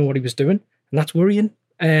didn't really know what he was doing. And that's worrying.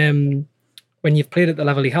 When you've played at the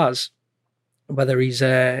level he has, whether he's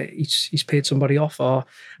paid somebody off or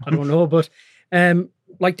I don't know. But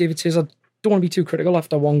like David says, I don't want to be too critical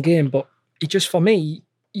after one game, but it just, for me,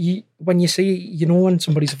 when you see, when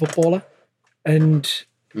somebody's a footballer, and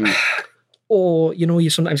or you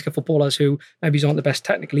sometimes get footballers who maybe aren't the best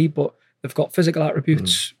technically, but they've got physical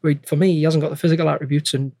attributes. For me, he hasn't got the physical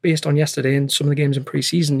attributes, and based on yesterday and some of the games in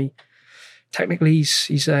pre-season, he's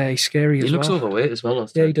scary as well. He looks overweight as well.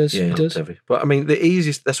 Yeah, he does. Yeah, he does. Heavy. But I mean,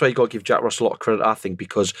 that's why you got to give Jack Ross a lot of credit, I think,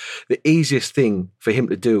 because the easiest thing for him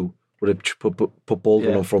to do would have put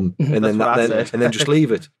Baldwin on from, and then just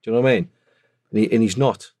leave it. Do you know what I mean? And he's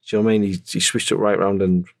not. Do you know what I mean? He switched it right round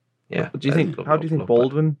and. Yeah. But how do you think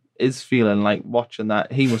Baldwin is feeling like watching that?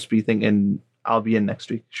 He must be thinking, I'll be in next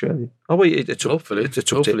week, surely. Oh, wait, it's up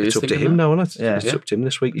to him now, isn't it? Yeah. It's up to him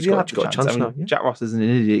this week. He's got a chance now. Yeah. Jack Ross isn't an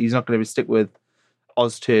idiot. He's not going to stick with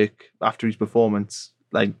Ozturk after his performance.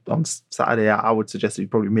 Like on Saturday, I would suggest he'd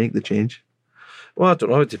probably make the change. Well, I don't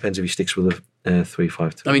know. It depends if he sticks with a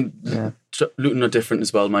 3-5-2. I mean, Luton are different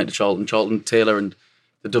as well, mate, to Charlton. Charlton, Taylor and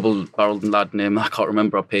the double-barrelled lad name, I can't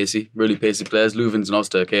remember, are pacey, really pacey players. Leuven's and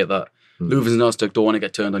Ozturk hate that. Leuven's and Ozturk don't want to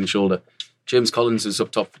get turned on your shoulder. James Collins is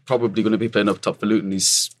up top, probably going to be playing up top for Luton.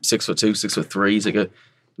 He's 6'2", 6'3". He's like a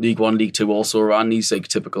League One, League Two also ran. He's like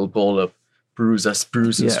typical ball-up bruiser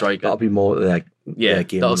striker. That'll be more their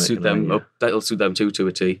game. That'll suit them up. That'll suit them too to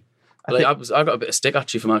a T. I got a bit of stick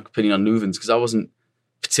actually for my opinion on Leuven's because I wasn't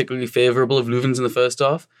particularly favourable of Leuven's in the first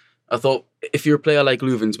half. I thought if you're a player like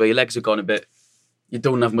Leuven's where your legs have gone a bit, you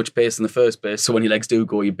don't have much pace in the first place, so when your legs do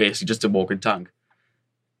go, you're basically just a walking tank.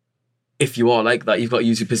 If you are like that, you've got to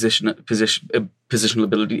use your positional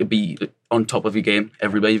ability to be on top of your game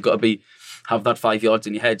everywhere. You've got to have that 5 yards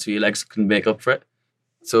in your head so your legs can make up for it.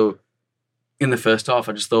 So in the first half,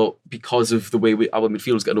 I just thought because of the way our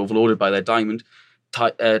midfield was getting overloaded by their diamond,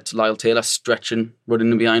 Lyle Taylor stretching,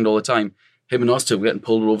 running in behind all the time, him and Ozturk were getting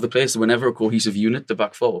pulled all over the place. They were never a cohesive unit, the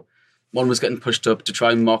back four. One was getting pushed up to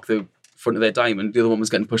try and mark the front of their diamond. The other one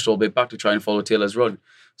was getting pushed all the way back to try and follow Taylor's run.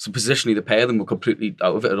 So positionally, the pair of them were completely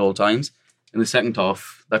out of it at all times. In the second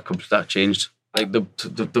half, that changed. Like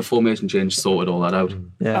the formation change sorted all that out.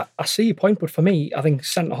 Yeah, I see your point, but for me, I think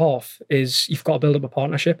centre half is you've got to build up a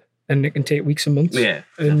partnership, and it can take weeks and months. Yeah,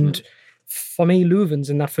 and definitely. For me, Leuven's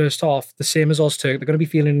in that first half, the same as Ozturk. They're going to be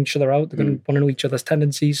feeling each other out. They're going to want to know each other's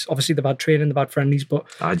tendencies. Obviously, they've had training, they've had friendlies, but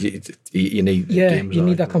you need you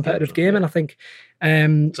need that competitive game, and I think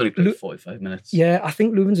it's only played 45 minutes. Yeah, I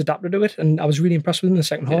think Leuven's adapted to it, and I was really impressed with him in the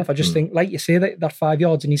second half. I just think, like you say, that 5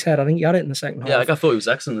 yards in his head, I think he had it in the second half. Yeah, like I thought he was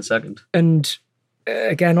excellent in the second. And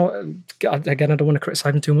again, I don't want to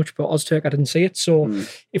criticise him too much, but Ozturk, I didn't see it. So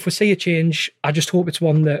if we see a change, I just hope it's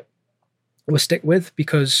one that we'll stick with,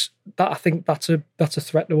 because I think that's a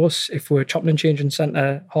threat to us. If we're chopping and changing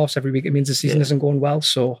centre halves every week, it means the season isn't going well.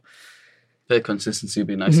 So their consistency would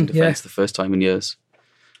be nice in defence the first time in years,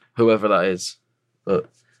 whoever that is. But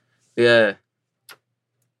yeah,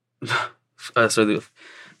 so the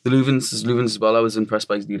Leuven's as well. I was impressed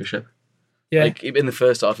by his leadership. Yeah, like in the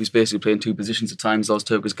first half, he's basically playing two positions at times.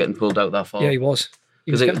 Ozturk was getting pulled out that far. Yeah, he was.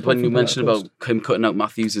 Because when you mentioned about him cutting out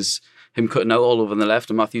Matthews, him cutting out all over on the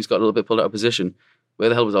left, and Matthews got a little bit pulled out of position. Where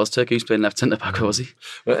the hell was Ozturk? He was playing left centre back, was he?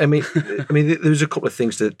 I mean, there's a couple of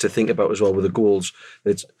things to think about as well with the goals.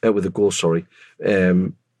 There's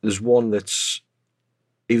one that's,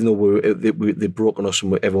 even though they'd broken us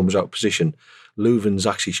and everyone was out of position, Leuven's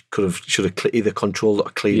actually should have either controlled it or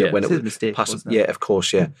cleared it when it was past. Yeah, of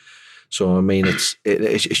course, yeah. So I mean,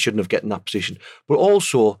 it shouldn't have gotten that position. But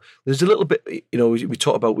also, there's a little bit, we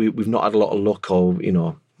talk about we've not had a lot of luck, or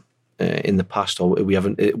in the past, or we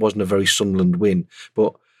haven't. It wasn't a very Sunderland win,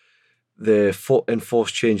 but the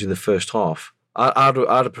enforced change in the first half, I'd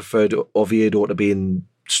have preferred Oviedo to be in.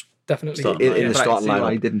 Definitely in the starting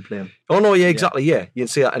lineup. He didn't play him. Oh no, yeah, exactly, yeah. You can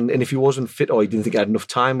see that, and if he wasn't fit or he didn't think he had enough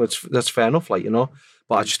time, that's fair enough,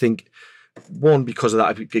 But I just think, one, because of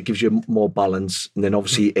that, it gives you more balance, and then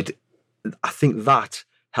obviously I think that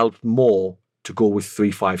helped more to go with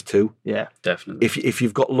 3-5-2. Yeah, definitely. If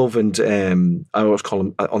you've got Love and I always call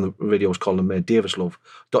him on the radio, I was calling him Davis Love.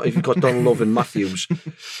 If you've got Donald Love and Matthews,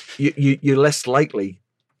 you're less likely,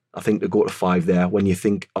 I think, to go to 5 there when you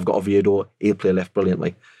think I've got Oviedo, he'll play left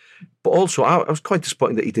brilliantly. But also, I was quite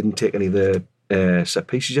disappointed that he didn't take any of the set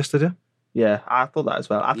pieces yesterday. Yeah, I thought that as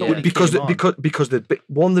well. I thought because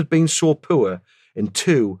they'd been so poor, and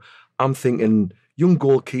 2, I'm thinking young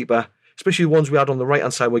goalkeeper, especially the ones we had on the right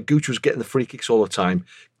hand side where Gooch was getting the free kicks all the time.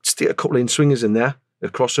 Stick a couple of in-swingers in there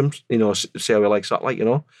across him, see how he likes that,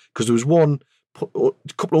 because there was a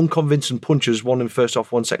couple of unconvincing punches, one in first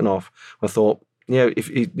half, one second half. I thought, if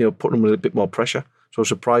he put him with a bit more pressure. So I was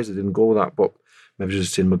surprised they didn't go with that, but. Maybe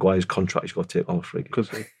just in Maguire's contract, he's got to take all the free kicks.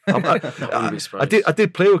 I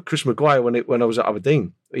did play with Chris Maguire when I was at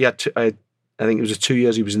Aberdeen. He had I think it was 2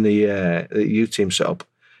 years he was in the youth team setup,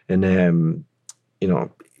 and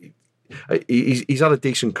he's had a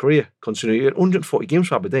decent career considering he had 140 games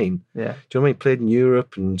for Aberdeen. Yeah, do you know what I mean? He played in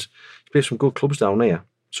Europe and he played some good clubs down there.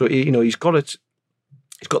 So he's got it.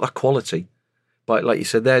 He's got that quality. But like you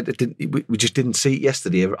said there, we just didn't see it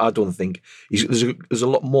yesterday. I don't think there's a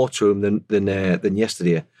lot more to him than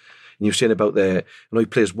yesterday. And you were saying about he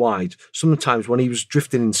plays wide. Sometimes when he was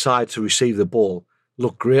drifting inside to receive the ball,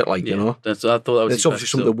 looked great. I thought that was. It's obviously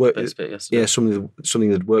something that worked. Yeah, something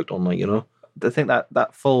that worked on. I think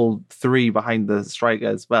that full 3 behind the striker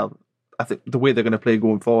as well. I think the way they're going to play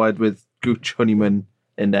going forward with Gooch, Honeyman,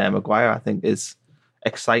 and Maguire, I think is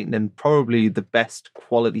exciting and probably the best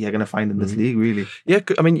quality you're going to find in this league, really. Yeah,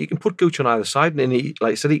 I mean, you can put Gooch on either side, and he,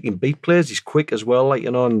 like I said, he can beat players. He's quick as well,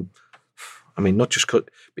 and I mean, not just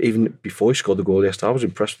even before he scored the goal yesterday, I was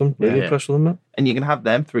impressed with him. Really impressed with him, man. And you can have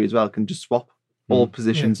them 3 as well, can just swap all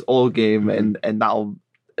positions, all game, and that'll.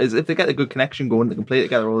 If they get a good connection going, they can play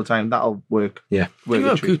together all the time. That'll work. Yeah.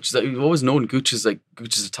 Gooch, we've always known Gooch is a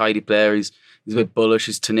tidy player. He's a bit bullish.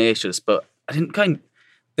 He's tenacious. But I didn't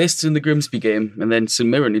this in the Grimsby game, and then St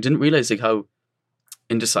Mirren, you didn't realise how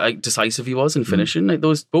indecisive he was in finishing.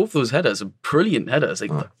 Both those headers are brilliant headers.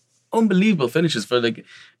 Unbelievable finishes for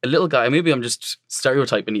a little guy. Maybe I'm just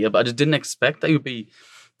stereotyping here, but I just didn't expect that he would be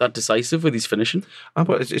that decisive with his finishing.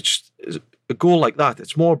 But it's a goal like that.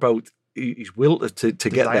 It's more about his will to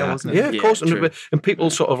get there. Yeah, of course. And people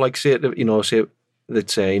sort of say that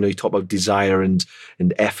you talk about desire and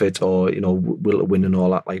effort, or will to win and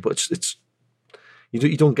all that. But it's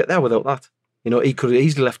you don't get there without that. He could have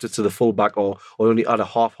easily left it to the fullback, or only had a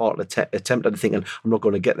half-hearted attempt at thinking, I'm not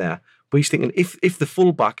going to get there. But he's thinking, if the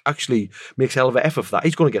fullback actually makes a hell of an effort for that,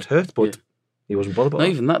 he's going to get hurt. But he wasn't bothered about that.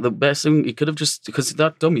 Not even that. The best thing, he could have just, because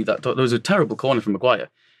that dummy, there was a terrible corner from Maguire,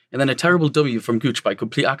 and then a terrible dummy from Gooch by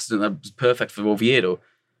complete accident that was perfect for Oviedo.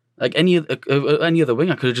 Any other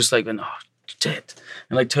winger could have just went, oh, shit,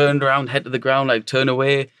 and turned around, head to the ground, turn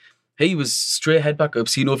away. He was straight head back up,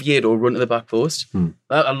 seeing Oviedo run to the back post.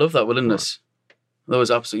 I love that willingness. That was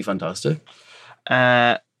absolutely fantastic.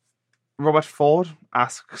 Robert Ford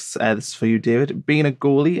asks, this is for you, David, being a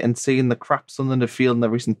goalie and seeing the crap Sunderland have field in the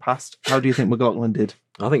recent past, how do you think McLaughlin did?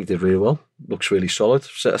 I think he did really well. Looks really solid.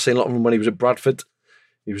 I've seen a lot of him when he was at Bradford.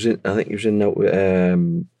 I think he was in that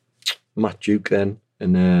with Matt Duke then.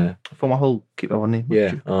 And former Hull keeper, wasn't he?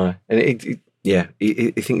 Yeah. And I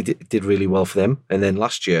think he did really well for them. And then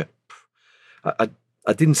last year,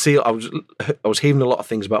 I didn't see it. I was hearing a lot of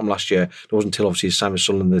things about him last year. It wasn't until obviously Simon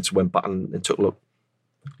Sunderland that went back and took a look.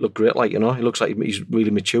 Looked great, He looks like he's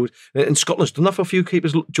really matured. And Scotland's done that for a few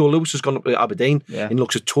keepers. Joe Lewis has gone up to Aberdeen and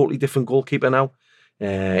looks a totally different goalkeeper now.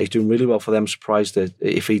 He's doing really well for them. Surprised that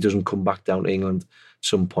if he doesn't come back down to England at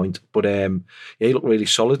some point. But he looked really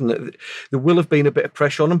solid, and there will have been a bit of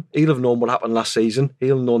pressure on him. He'll have known what happened last season.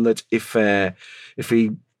 He'll have known that if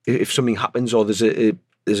something happens or there's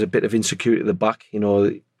a bit of insecurity at the back,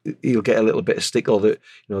 he'll get a little bit of stick, or that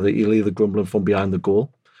that he'll either grumbling from behind the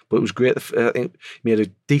goal. But it was great. I think he made a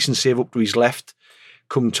decent save up to his left.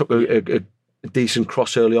 come and took a decent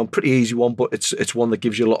cross early on, pretty easy one, but it's one that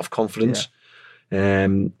gives you a lot of confidence.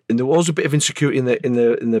 And there was a bit of insecurity in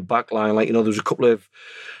the back line. Like, there was a couple of,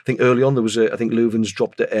 I think early on there was I think Leuven's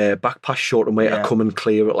dropped a back pass short and way to come and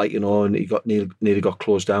clear it, and he got nearly got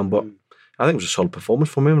closed down. But I think it was a solid performance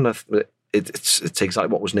from him, and it's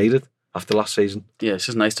exactly what was needed after last season. Yeah, it's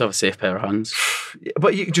just nice to have a safe pair of hands.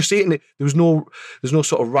 But you can just see it. There's no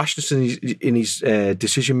sort of rashness in his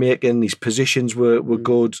decision making. His positions were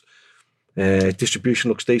good. Distribution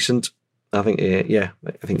looks decent. I think, I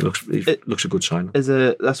think it looks a good sign. I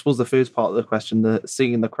suppose the first part of the question,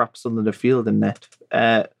 seeing the cracks under the field in net.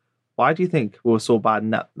 Why do you think we were so bad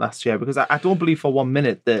in that last year? Because I don't believe for 1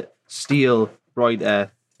 minute that Steele,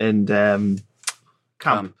 Reuter, and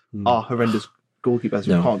Camp are horrendous goalkeepers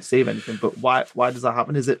who can't save anything. But why does that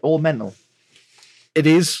happen? Is it all mental? It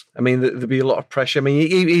is. I mean, there'd be a lot of pressure. I mean,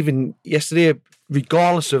 even yesterday,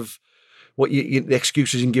 regardless of what the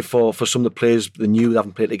excuses you can give for some of the players, the new, they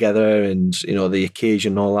haven't played together, and the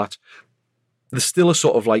occasion and all that, there's still a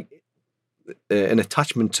sort of like an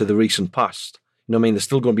attachment to the recent past. You know what I mean? There's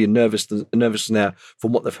still going to be a nervousness there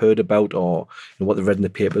from what they've heard about or what they've read in the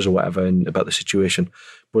papers or whatever and about the situation.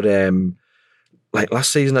 But like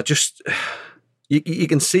last season, I just you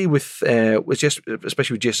can see with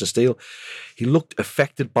especially with Jason Steele, he looked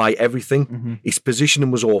affected by everything. Mm-hmm. His positioning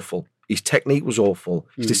was awful. His technique was awful.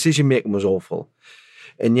 His decision making was awful.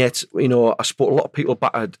 And yet, I spoke to a lot of people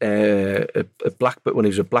back at Blackburn when he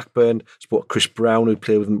was at Blackburn. I spoke to Chris Brown, who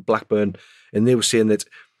played with him at Blackburn, and they were saying that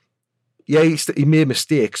he made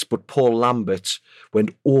mistakes, but Paul Lambert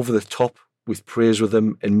went over the top with praise with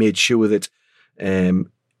him and made sure that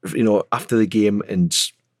after the game and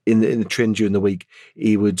in the training during the week,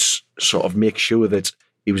 he would sort of make sure that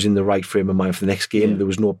he was in the right frame of mind for the next game. Yeah. There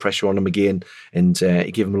was no pressure on him again, and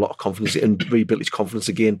he gave him a lot of confidence and rebuilt his confidence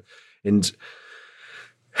again. And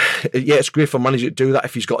it's great for a manager to do that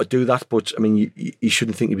if he's got to do that, but I mean, you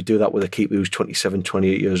shouldn't think he would do that with a keeper who's 27,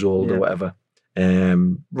 28 years old or whatever.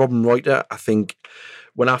 Robin Reuter, I think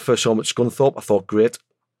when I first saw him at Scunthorpe, I thought great.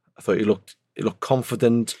 I thought he looked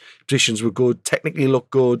confident, positions were good, technically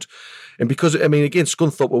looked good. And because, I mean, again,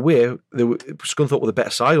 Scunthorpe were the better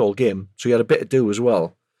side all game, so he had a bit to do as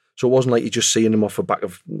well. So it wasn't like you're just seeing him off the back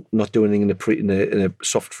of not doing anything in a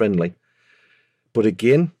soft friendly. But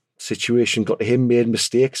again, situation got to him, made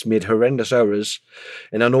mistakes, made horrendous errors.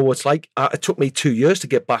 And I know what it's like. It took me 2 years to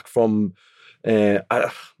get back from...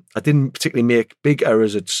 I didn't particularly make big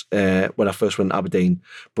errors when I first went to Aberdeen,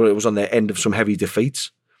 but it was on the end of some heavy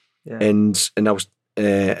defeats. Yeah. And I was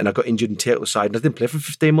and I got injured and taken aside, and I didn't play for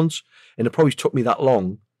 15 months. And it probably took me that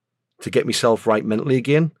long to get myself right mentally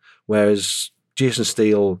again. Whereas Jason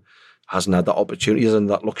Steele hasn't had that opportunity, hasn't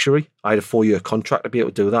had that luxury. I had a 4-year contract to be able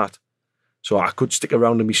to do that, so I could stick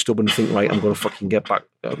around and be stubborn and think, right, I'm going to fucking get back.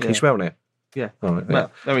 Can you swear on it? Yeah. All right,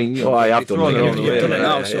 well, I mean, I have done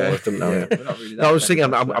it. I was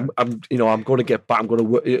thinking, I'm going to get back. I'm going to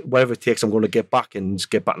whatever it takes. I'm going to get back and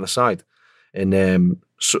get back on the side. And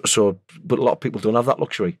but a lot of people don't have that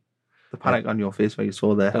luxury. The panic on your face when you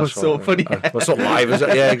saw there was so funny. It's not live, is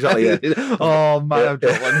it? Yeah, exactly. Yeah. Oh man, I've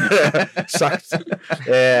got one. Sacked.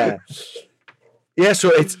 Yeah. So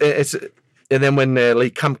it's. And then when Lee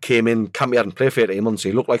Camp came in, Camp hadn't played for 18 months.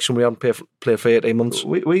 He looked like somebody hadn't played for 18 months.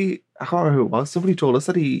 I can't remember who it was. Somebody told us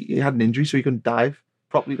that he had an injury, so he couldn't dive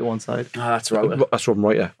properly to one side. Oh, that's right. That's Robin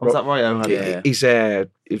Reuter. Was that right? Yeah. He's I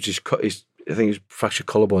think he's fractured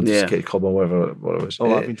collarbone, dislocated collarbone, whatever it was.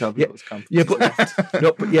 Oh, I've been telling you it was Camp. Yeah,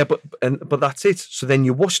 but that's it. So then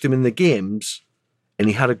you watched him in the games, and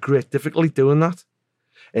he had a great difficulty doing that.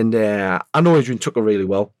 And I know Adrian took it really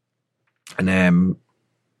well, and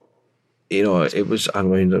it was. I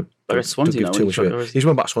mean, Swansea now. He's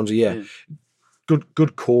went back to Swansea. Yeah.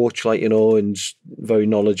 Good coach, and very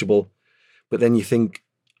knowledgeable. But then you think,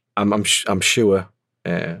 I'm sure.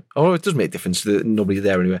 It doesn't make a difference. Nobody's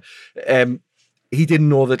there anyway. He didn't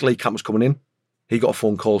know that Lee Camp was coming in. He got a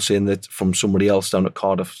phone call saying that from somebody else down at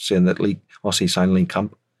Cardiff saying that Ossie signed Lee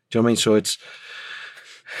Camp. Do you know what I mean? So it's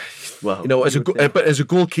as a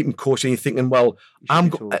goalkeeping coach, and you're thinking, well, I'm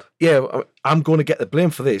going to get the blame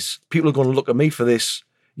for this. People are going to look at me for this.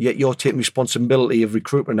 Yet you're taking responsibility of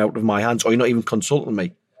recruitment out of my hands, or you're not even consulting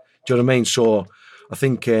me. Do you know what I mean? So I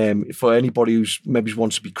think for anybody who's maybe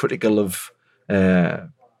wants to be critical of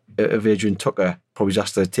Adrian Tucker, probably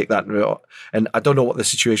has to take that. And I don't know what the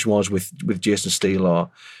situation was with Jason Steele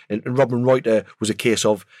and Robin Reuter was a case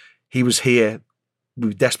of he was here.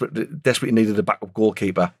 We desperately needed a backup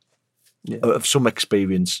goalkeeper of some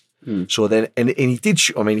experience. So then, and he did.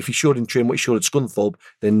 If he showed in training what he showed at Scunthorpe,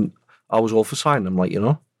 then I was all for signing him,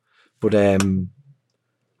 but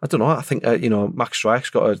I don't know. I think Max Strike's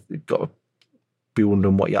got to be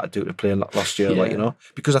wondering what he had to do to play last year,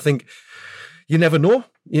 because I think you never know.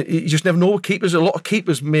 You just never know with keepers. A lot of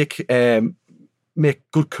keepers make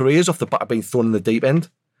good careers off the bat of being thrown in the deep end,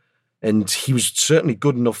 and he was certainly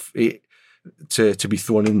good enough to be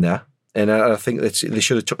thrown in there. And I think that they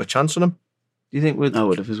should have took a chance on him. Do you think I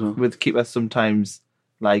would have as well. With keepers sometimes,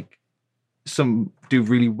 like, some do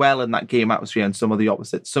really well in that game atmosphere and some are the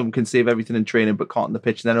opposite? Some can save everything in training but can't on the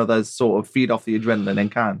pitch, and then others sort of feed off the adrenaline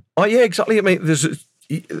and can. Oh yeah, exactly. I mean, there's a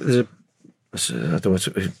I don't know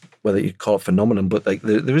whether you call it phenomenon, but like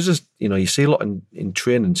there is this, you see a lot in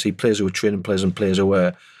training, see players who are training players and players who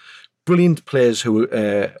are brilliant players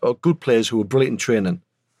or good players who are brilliant in training,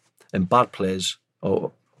 and worse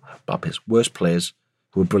players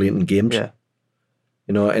who are brilliant in games. Yeah.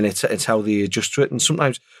 And it's how they adjust to it. And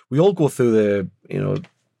sometimes we all go through the,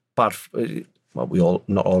 bad. Well,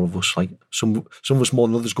 not all of us. Like some of us more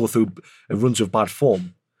than others go through runs of bad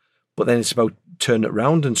form. But then it's about turning it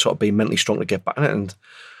around and sort of being mentally strong to get back in it. And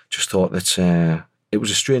just thought that it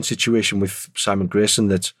was a strange situation with Simon Grayson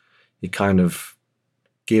that he kind of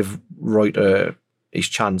gave Reuter his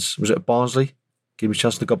chance. Was it at Barnsley? Gave him a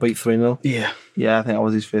chance to go beat 3-0. Yeah. Yeah, I think that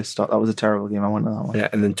was his first start. That was a terrible game. I went to that one. Yeah,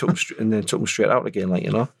 and then took him straight out again,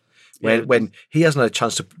 when he hasn't had a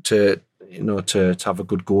chance to have a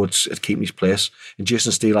good go at keeping his place, and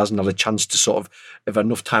Jason Steele hasn't had a chance to sort of have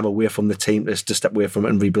enough time away from the team to step away from it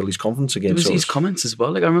and rebuild his confidence again. It was his comments as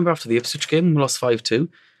well. Like I remember after the Ipswich game, we lost 5-2.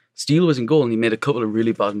 Steele was in goal and he made a couple of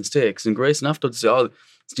really bad mistakes. And Grayson afterwards said, "Oh,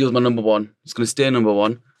 Steele's my number one. He's going to stay number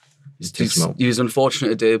one. He was unfortunate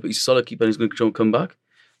today, but he's a solid keeper and he's going to come back."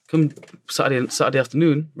 Come Saturday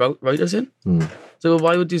afternoon, Reuter's in. So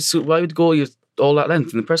why would go all that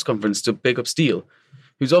length in the press conference to big up Steele,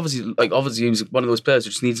 who's obviously he was one of those players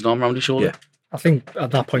who just needs an arm around his shoulder? Yeah. I think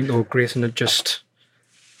at that point though, Grayson the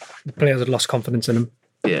players had lost confidence in him.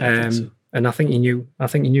 Yeah, and I think he knew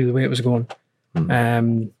the way it was going.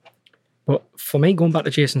 But for me, going back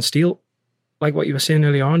to Jason Steele, like what you were saying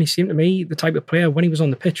earlier on, he seemed to me the type of player when he was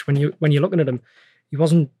on the pitch, when you're looking at him, he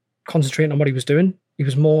wasn't concentrating on what he was doing. He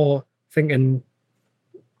was more thinking,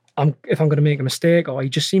 if I'm going to make a mistake, or he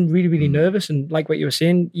just seemed really, really nervous. And like what you were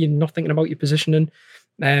saying, you're not thinking about your positioning.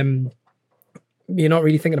 You're not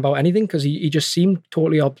really thinking about anything because he just seemed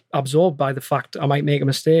totally absorbed by the fact I might make a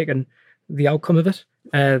mistake and the outcome of it.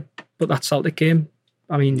 But that Celtic game,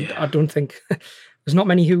 I mean, I don't think there's not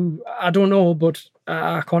many who, I don't know, but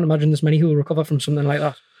I can't imagine there's many who will recover from something like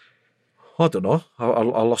that. I don't know. I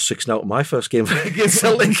lost 6-0 in my first game against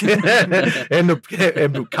Celtic. Ended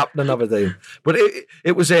up captaining Aberdeen. But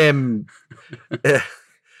it was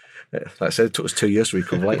like I said, it took us 2 years to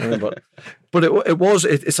recover. But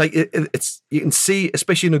it's like you can see,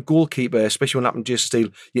 especially in a goalkeeper, especially when it happened to Jason Steele,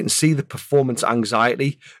 you can see the performance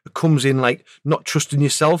anxiety. It comes in like not trusting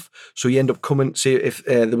yourself, so you end up coming. See if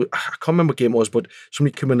I can't remember what game it was, but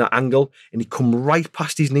somebody come in at angle and he come right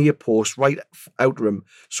past his near post, right out to him.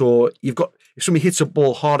 So you've got, if somebody hits a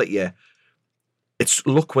ball hard at you, it's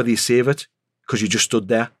luck whether you save it because you just stood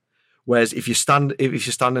there. Whereas if you're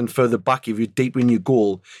standing further back, if you're deeper in your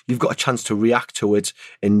goal, you've got a chance to react to it,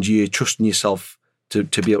 and you're trusting yourself to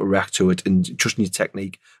be able to react to it and trusting your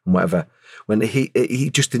technique and whatever. When he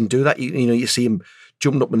just didn't do that, you see him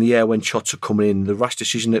jumping up in the air when shots are coming in. The rash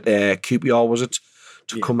decision at QPR, was it,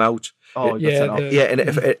 to come out? Oh, and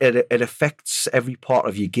it affects every part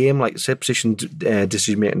of your game, like I said, position,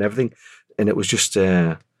 decision making, and everything. And it was just.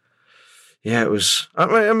 Yeah, it was.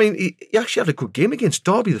 I mean, he actually had a good game against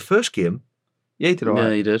Derby the first game. Yeah, he did all right.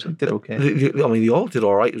 Yeah, he did. He did okay. I mean, they all did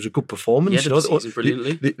all right. It was a good performance. He ended the season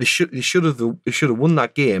brilliantly. They should have won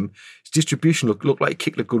that game. His distribution looked like he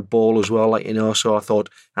kicked a good ball as well. So I thought,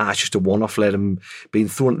 it's just a one-off. Let him being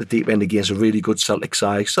thrown at the deep end against a really good Celtic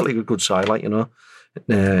side. Celtic a good side, you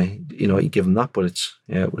give him that. But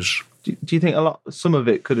it was. Do you think some of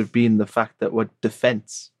it could have been the fact that what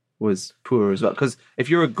defence was poor as well? Because if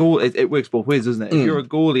you're a goal, it works both ways, doesn't it? If you're a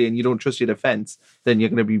goalie and you don't trust your defence, then you're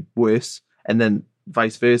going to be worse. And then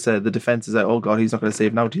vice versa, the defence is like, oh God, he's not going to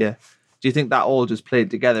save now, do you? Do you think that all just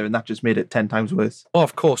played together and that just made it 10 times worse? Oh,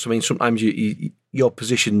 of course. I mean, sometimes your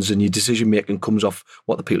positions and your decision making comes off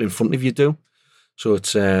what the people in front of you do. So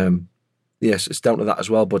it's yes, it's down to that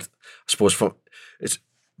as well. But I suppose it's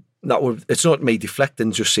not me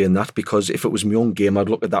deflecting, just saying that, because if it was my own game, I'd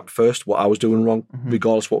look at that first, what I was doing wrong,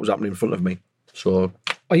 regardless of what was happening in front of me. So,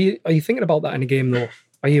 are you thinking about that in a game though?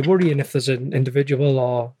 Are you worrying if there's an individual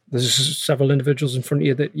or there's several individuals in front of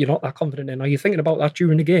you that you're not that confident in? Are you thinking about that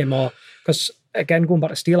during the game, or because again, going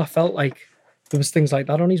back to Steele, I felt like there was things like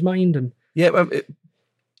that on his mind? And yeah,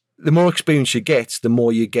 the more experience you get, the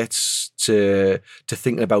more you get to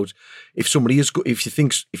thinking about if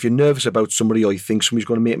you're nervous about somebody or you think somebody's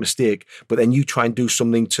going to make a mistake, but then you try and do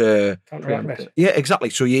something to Counteract it. yeah, exactly.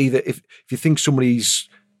 So you either if you think somebody's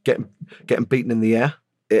getting beaten in the air,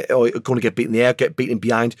 or going to get beaten in the air, get beaten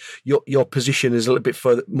behind, your position is a little bit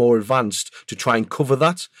further more advanced to try and cover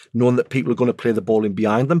that, knowing that people are going to play the ball in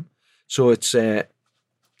behind them. So it's but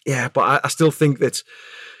I still think that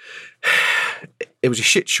it was a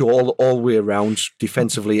shit show all the way around,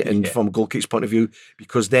 defensively and from a goalkeeper's point of view,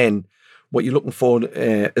 because then what you're looking for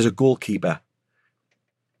as a goalkeeper,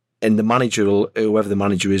 and the manager, whoever the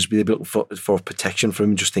manager is, be able for protection for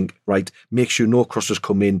him and just think, right, make sure no crosses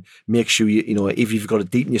come in, make sure if you've got to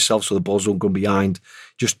deepen yourself so the ball's don't go behind,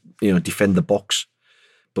 just defend the box.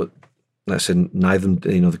 But like I said, neither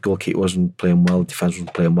the goalkeeper wasn't playing well, the defence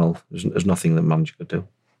wasn't playing well. There's nothing the manager could do.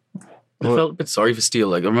 I felt a bit sorry for Steele.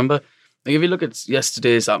 Like, I remember, like, if you look at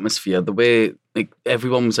yesterday's atmosphere, the way like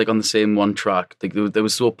everyone was like on the same one track, like they were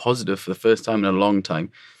so positive for the first time in a long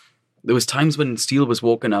time. There was times when Steele was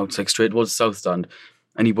walking out like straight towards the south stand,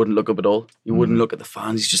 and he wouldn't look up at all. He wouldn't look at the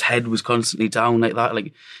fans. His just head was constantly down like that.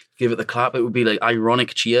 Like, give it the clap, it would be like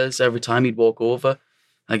ironic cheers every time he'd walk over.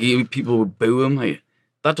 Like people would boo him. Like,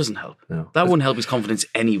 that doesn't help. No. That wouldn't help his confidence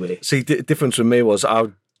anyway. See, the difference with me was I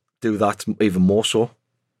would do that even more so.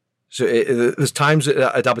 So there's times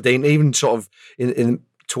at Aberdeen, even sort of in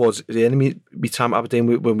towards the enemy time at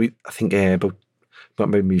Aberdeen, when we I think about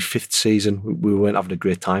maybe fifth season, we weren't having a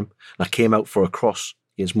great time. And I came out for a cross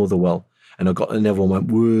against Motherwell, and everyone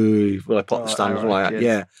went woo when I put the stand.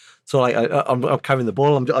 Yeah. So like I'm carrying the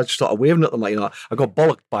ball. I just started waving at them like I got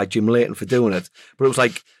bollocked by Jim Leighton for doing it, but it was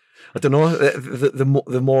like, I don't know.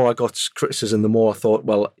 The more I got criticism, the more I thought,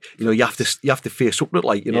 well, you have to face up to it,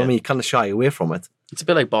 like what I mean. You kind of shy away from it. It's a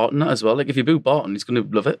bit like Barton as well. Like, if you boo Barton, he's going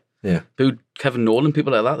to love it. Yeah. Boo Kevin Nolan,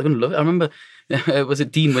 people like that, they're going to love it. I remember, was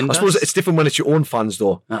it Dean Windass? I suppose it's different when it's your own fans,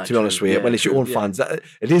 though. To be honest with you, when it's your own fans,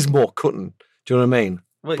 it is more cutting. Do you know what I mean?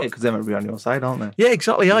 Well, yeah, because they're going to be on your side, aren't they? Yeah,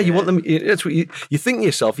 exactly. Yeah, you want them. That's what you think to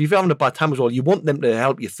yourself. If you're having a bad time as well, you want them to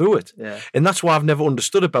help you through it. Yeah. And that's why I've never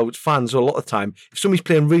understood about fans a lot of the time. If somebody's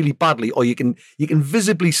playing really badly, or you can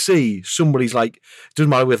visibly see somebody's like, it doesn't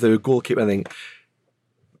matter whether they're a goalkeeper or anything,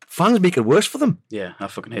 fans make it worse for them. Yeah, I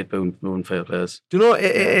fucking hate booing fair players. Do you know,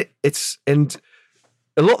 it's, and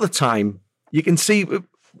a lot of the time, you can see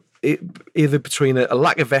it either between a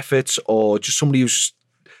lack of effort or just somebody who's,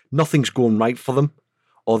 nothing's going right for them,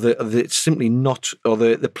 or they're simply not, or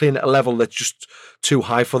they're playing at a level that's just too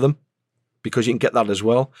high for them, because you can get that as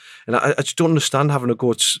well. And I just don't understand having to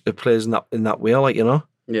go at players in that way, like,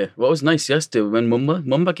 Yeah, what was nice yesterday when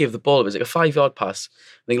Mumba gave the ball, it was like a 5-yard pass.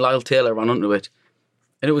 I think Lyle Taylor ran onto it.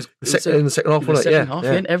 And it was in the second half, wasn't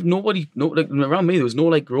it? Yeah. Nobody, like, around me, there was no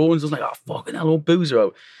like groans. I was like, oh, fucking hell, no boos are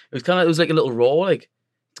out. It was like a little raw, like,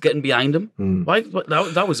 getting behind him.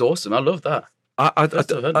 That was awesome. I love that. I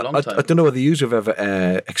don't know whether you've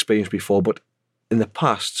ever experienced before, but in the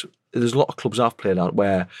past, there's a lot of clubs I've played at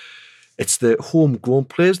where it's the homegrown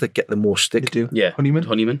players that get the most stick. They do. Yeah.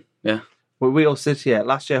 Honeyman, yeah. We all sit here.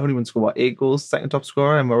 Last year, Honeyman scored 8 goals, second top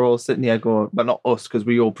scorer, and we're all sitting here going, but not us, because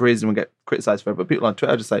we all praise him and get criticised for it. But people on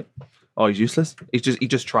Twitter are just like, oh, he's useless. He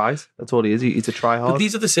just tries. That's all he is. He's a try hard. But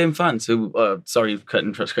these are the same fans who, sorry,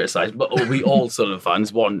 cutting for criticised, but we all Southern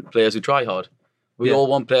fans want players who try hard. We all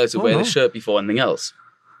want players who wear the shirt before anything else.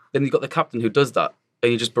 Then you've got the captain who does that,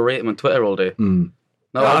 and you just berate him on Twitter all day.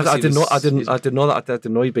 No, I didn't know that. I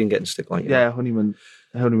didn't know he'd been getting stick like that. Yeah,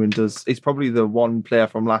 Honeyman does. He's probably the one player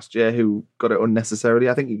from last year who got it unnecessarily.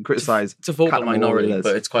 I think you can criticise. It's a vocal minority,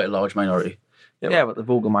 but it's quite a large minority. Yeah, but the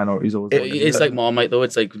vocal minority is always. It's like Marmite, though.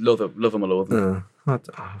 It's like love him or loathe him. I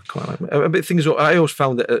quite like it. But things I always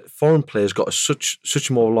found that foreign players got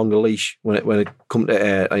such more longer leash when it come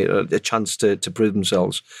to a chance to prove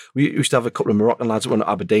themselves. We used to have a couple of Moroccan lads that went to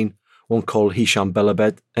Aberdeen. One called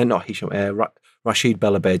Rashid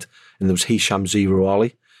Belabed, and there was Hisham Zero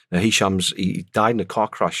Ali. Now he died in a car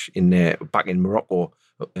crash back in Morocco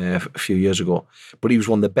a few years ago, but he was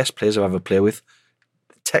one of the best players I've ever played with.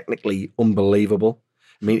 Technically unbelievable.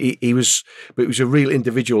 I mean, he was a real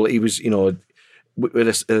individual. He was,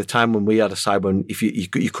 at a time when we had a side when if you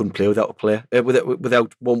couldn't play without a player,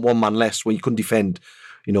 without one man less, when you couldn't defend,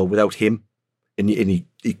 without him, and he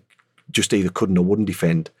just either couldn't or wouldn't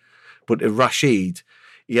defend. But Rashid,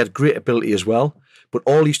 he had great ability as well. But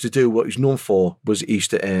all he used to do, what he was known for, was he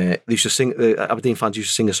used to sing. The Aberdeen fans used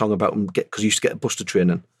to sing a song about him because he used to get a buster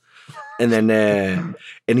training, and then and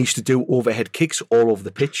he used to do overhead kicks all over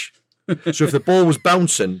the pitch. So if the ball was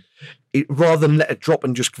bouncing, rather than let it drop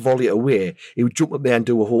and just volley it away, he would jump up there and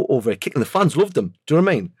do a whole overhead kick, and the fans loved him. Do you know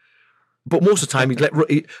what I mean? But most of the time, he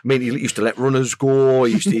used to let runners go.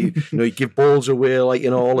 He used to, he'd give balls away,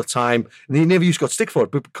 all the time. And he never used to got stick for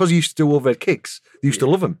it. But because he used to do overhead kicks, they used to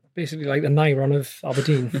love him. Basically, like the Nyron of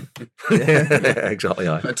Aberdeen. Exactly.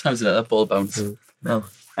 Aye. At times that ball bounce. No.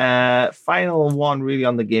 Final one really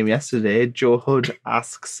on the game yesterday. Joe Hood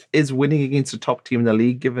asks, is winning against a top team in the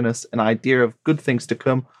league giving us an idea of good things to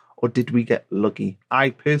come, or did we get lucky?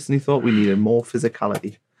 I personally thought we needed more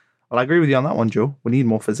physicality. Well, I agree with you on that one, Joe. We need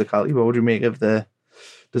more physicality. But what do you make of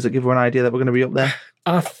does it give her an idea that we're going to be up there?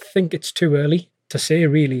 I think it's too early to say,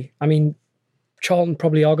 really. I mean, Charlton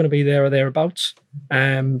probably are going to be there or thereabouts.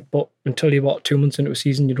 But until you're, 2 months into a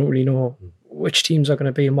season, you don't really know which teams are going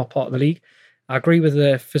to be in what part of the league. I agree with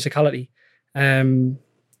the physicality.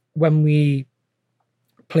 When we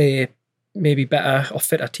play maybe better or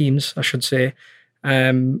fitter teams, I should say,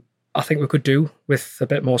 I think we could do with a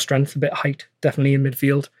bit more strength, a bit of height, definitely in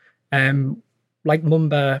midfield. Like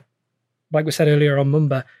Mumba, like we said earlier on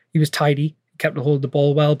Mumba, he was tidy, he kept a hold of the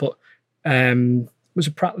ball well, but was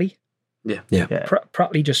it Pratley? Yeah.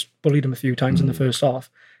 Pratley just bullied him a few times in the first half,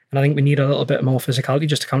 and I think we need a little bit more physicality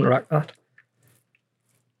just to counteract that.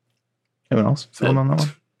 Anyone else? Someone on that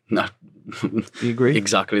one? No. Do you agree?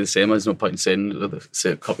 Exactly the same. There's no point in saying the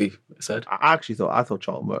same copy said. I thought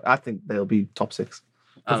Charlton were. I think they'll be top 6.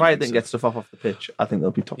 Provided they can get stuff off the pitch, I think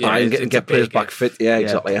they'll be top 5. And get players back fit. Yeah,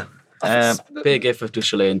 exactly. Yeah. Big if of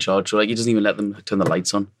Duchesne in charge. So, he doesn't even let them turn the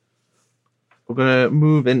lights on. We're going to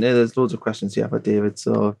move into, there's loads of questions here for David,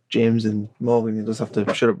 so James and Morgan, you just have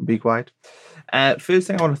to shut up and be quiet. First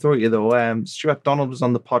thing I want to throw at you, though, Stuart Donald was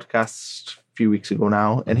on the podcast a few weeks ago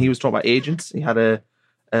now, and he was talking about agents. He had a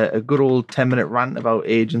good old 10-minute rant about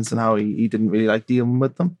agents and how he didn't really like dealing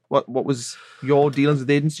with them. What was your dealings with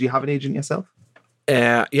agents? Do you have an agent yourself?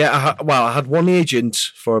 I had one agent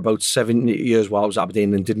for about 7 years while I was at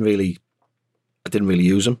Aberdeen, and I didn't really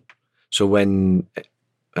use him. So when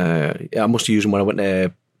I must have used him when I went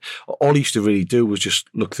there. All he used to really do was just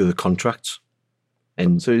look through the contracts,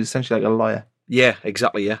 and so he's essentially like a lawyer. Yeah,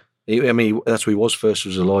 exactly. Yeah, that's what he was first,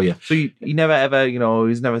 was a lawyer. So he never ever,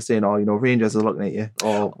 he's never saying, Rangers are looking at you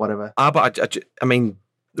or whatever. But I mean,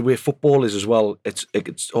 the way football is as well,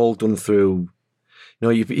 it's all done through.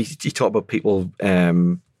 You talk about people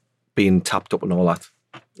being tapped up and all that.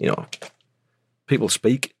 People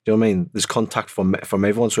speak. Do you know what I mean? There's contact from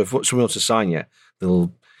everyone. So if someone wants to sign you,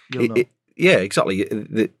 they'll. Yeah,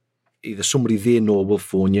 exactly. Either somebody they know will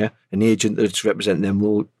phone you, an agent that's representing them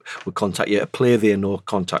will contact you, a player they know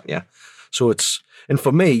contact you. So and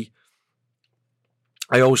for me,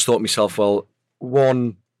 I always thought to myself, well,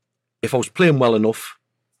 one, if I was playing well enough,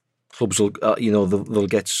 clubs will,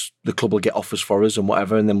 the club will get offers for us and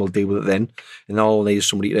whatever, and then we'll deal with it then. And all I need is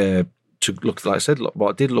somebody to look, like I said,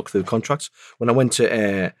 I did look through the contracts. When I went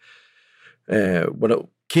to, when I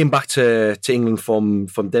came back to England from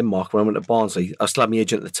Denmark, when I went to Barnsley, I still had my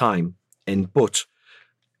agent at the time, but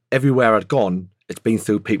everywhere I'd gone, it's been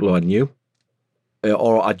through people who I knew,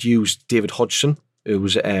 or I'd used David Hodgson, who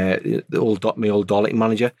was my old Darlington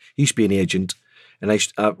manager. He used to be an agent. And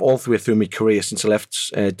all the way through my career since I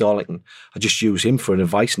left Darlington, I just used him for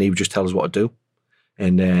advice, and he would just tell us what to do.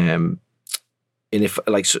 And if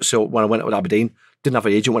so when I went out with Aberdeen, didn't have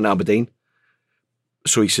an agent, went to Aberdeen.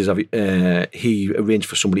 So he says he arranged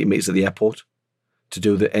for somebody to meet us at the airport to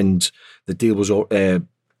do and the deal was I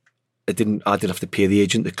didn't have to pay the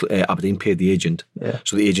agent. Aberdeen paid the agent,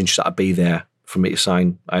 so the agent just had to be there for me to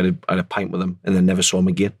sign. I had a pint with him, and then never saw him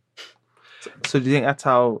again. So do you think that's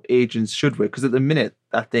how agents should work? Because at the minute,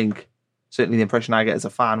 I think certainly the impression I get as a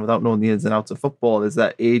fan without knowing the ins and outs of football is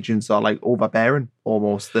that agents are like overbearing,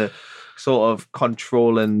 almost the sort of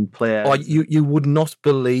controlling player. Oh, you would not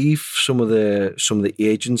believe some of the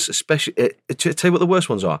agents, especially to tell you what the worst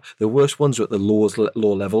ones are. The worst ones are at the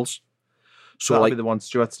low levels. So that'll be the ones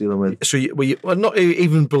Stuart's dealing with. So not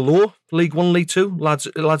even below League 1, League 2, lads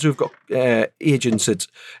who've got agents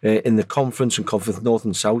in the Conference and Conference North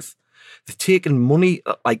and South. They're taking money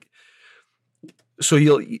so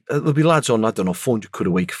there'll be lads on, I don't know, 400 quid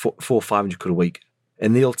a week, 500 quid a week,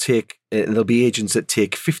 and there'll be agents that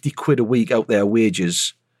take 50 quid a week out their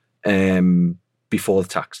wages before the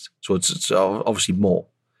tax. So it's obviously more.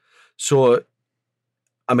 So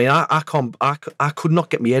I mean, I could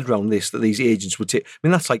not get my head around this, that these agents would take. I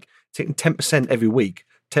mean, that's like taking 10% every week,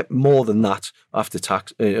 more than that after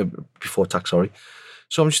tax, before tax. Sorry.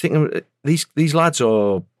 So I'm just thinking these lads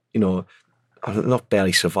are, not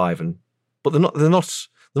barely surviving, but they're not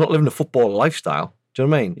living a football lifestyle. Do you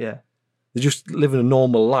know what I mean? Yeah. They're just living a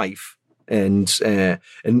normal life, and a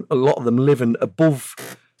lot of them living above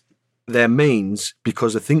their means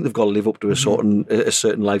because they think they've got to live up to a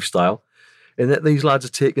certain lifestyle. and that these lads are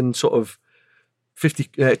taking sort of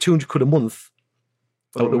 200 quid a month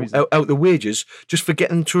out the wages just for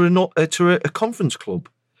getting to a conference club.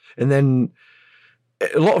 And then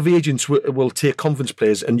a lot of agents will take conference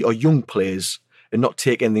players or young players and not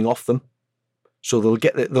take anything off them. So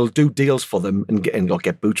they'll do deals for them and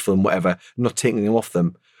get boots for them, whatever, not taking anything off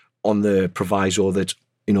them on the proviso that,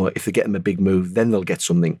 if they get them a big move, then they'll get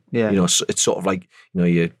something. Yeah. It's sort of like,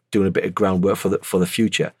 you're doing a bit of groundwork for the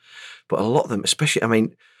future. But a lot of them, especially,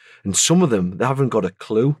 and some of them, they haven't got a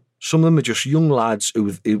clue. Some of them are just young lads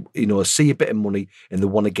who see a bit of money and they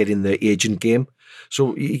want to get in the agent game.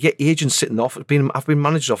 So you get agents sitting off. I've been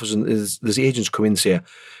managers' office, and there's agents come in and say,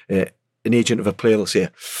 an agent of a player will say,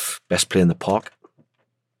 best player in the park.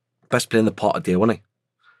 Best player in the park today, wasn't he?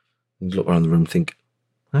 And you look around the room and think,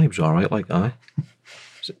 he was all right, aye.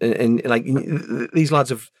 And like these lads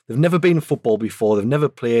they've never been in football before, they've never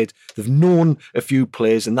played, they've known a few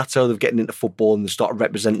players, and that's how they're getting into football, and they started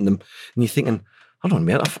representing them. And you're thinking, hold on,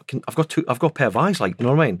 mate, I've got a pair of eyes, you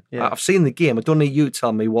know what I mean? Yeah. I've seen the game. I don't need you to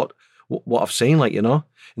tell me what I've seen, But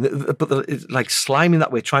it's like sliming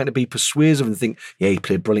that way, trying to be persuasive and think, yeah, he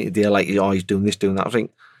played brilliant today, he's doing this, doing that. I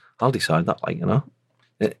think I'll decide that,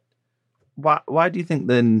 Why do you think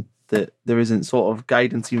then that there isn't sort of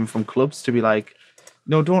guidance even from clubs to be like,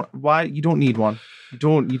 no, you don't need one. You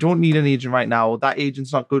don't need an agent right now. That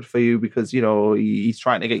agent's not good for you because, he's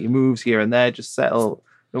trying to get you moves here and there. Just settle.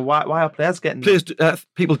 Why are players getting...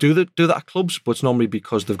 People do that at clubs, but it's normally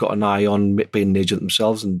because they've got an eye on being an agent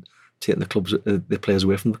themselves and taking the players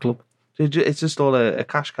away from the club. It's just all a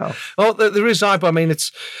cash cow. Oh, there is, but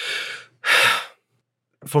it's...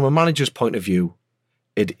 From a manager's point of view,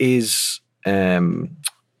 it is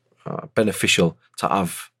beneficial to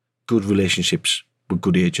have good relationships with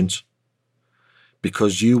good agents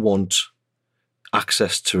because you want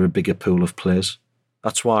access to a bigger pool of players.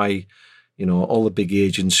 That's why, all the big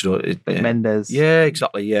agents, like Mendes. Yeah,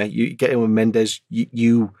 exactly. Yeah, you get in with Mendes,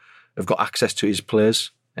 you have got access to his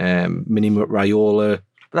players. Mini Raiola.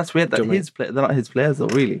 But that's weird that they're not his players though,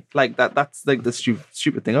 really. That's like the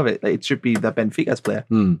stupid thing of it. It should be the Benfica's player.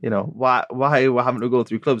 Why we're having to go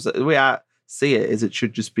through clubs? The way I see it is it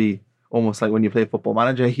should just be almost like when you play Football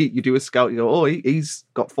Manager, you do a scout, you go, oh, he's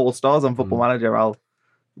got 4 stars on Football Manager, I'll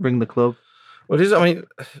ring the club. Well, it is,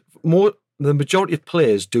 the majority of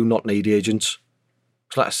players do not need agents.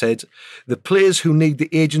 Like I said, the players who need the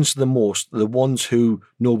agents the most are the ones who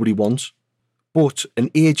nobody wants. But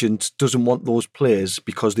an agent doesn't want those players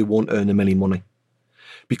because they won't earn them any money.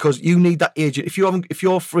 Because you need that agent. If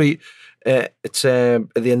you're free at the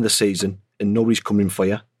end of the season and nobody's coming for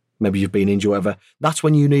you, maybe you've been injured or whatever, that's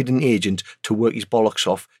when you need an agent to work his bollocks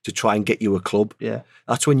off to try and get you a club. Yeah.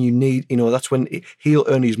 That's when you need, that's when he'll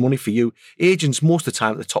earn his money for you. Agents, most of the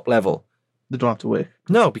time at the top level, they don't have to work.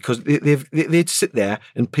 No, because they'd sit there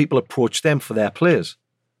and people approach them for their players.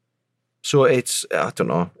 So it's, I don't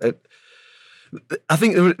know. I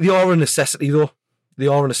think they are a necessity, though. They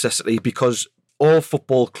are a necessity because all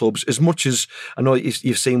football clubs, as much as I know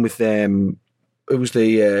you've seen with it was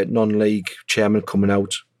the non-league chairman coming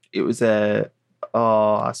out. It was I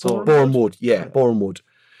saw Boreham Wood. Yeah, Boreham Wood.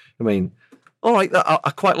 All right,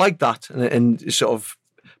 I quite like that, and sort of,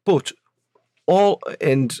 but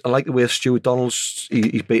and I like the way Stuart Donald's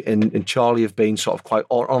and Charlie have been sort of quite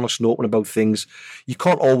honest and open about things. You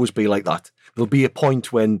can't always be like that. There'll be a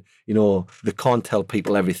point when they can't tell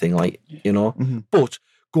people everything, Mm-hmm. But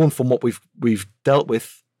going from what we've dealt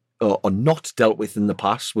with or not dealt with in the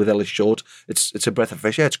past with Ellis Short, it's a breath of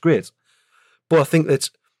fresh air. It's great, but I think that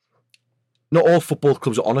not all football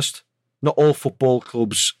clubs are honest. Not all football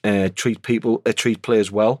clubs treat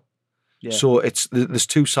players well. Yeah. So there's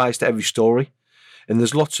 2 sides to every story, and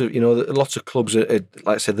there's lots of clubs are, like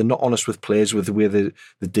I said, they're not honest with players with the way they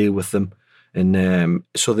deal with them, and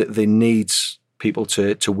so that they need people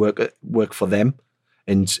to work for them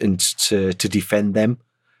and to defend them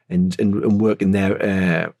and work in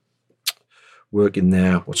their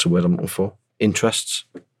what's the word I'm looking for, interests.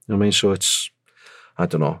 You know what I mean? So it's, I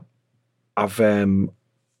don't know. I've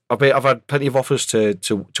had plenty of offers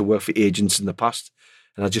to work for agents in the past,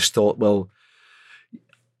 and I just thought, well,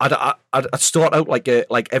 I'd start out like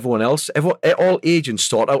everyone else. All agents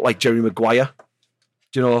start out like Jerry Maguire.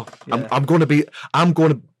 Yeah. I'm going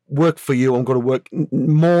to work for you. I'm going to work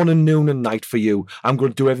morning, noon, and night for you. I'm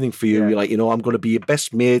going to do everything for you. Yeah. I'm going to be your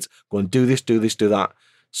best mate. I'm going to do this, do that.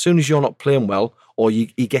 As soon as you're not playing well, or he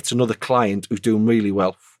gets another client who's doing really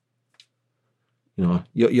well,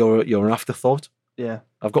 you're an afterthought. Yeah,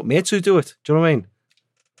 I've got mates who do it. Do you know what I mean?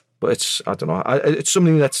 But it's, I don't know. It's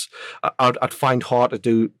something that's I'd find hard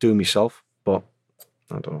to do myself. But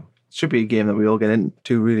I don't know. should be a game that we all get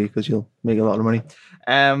into, really, because you'll make a lot of money.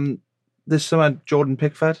 This summer, Jordan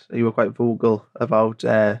Pickford, you were quite vocal about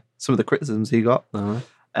some of the criticisms he got.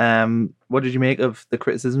 What did you make of the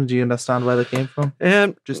criticism? Do you understand where they came from?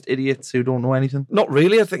 Just idiots who don't know anything? Not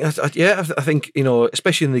really. I think, you know,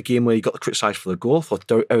 especially in the game where he got criticised for the goal, I thought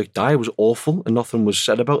Eric Dyer was awful and nothing was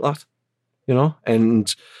said about that, you know,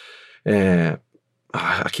 and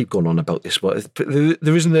I keep going on about this, but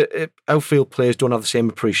there isn't outfield players don't have the same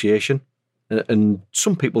appreciation, and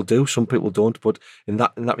some people do, some people don't, but in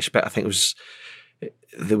that respect, I think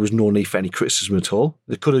there was no need for any criticism at all.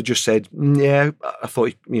 They could have just said, yeah, I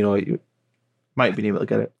thought, you know, you might have been able to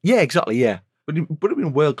get it. Yeah, exactly, yeah. But it would have been a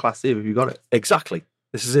world-class save if you got it. Exactly.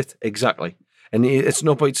 This is it, exactly. And it's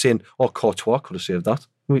no point saying, oh, Courtois could have saved that.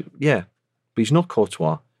 Yeah, but he's not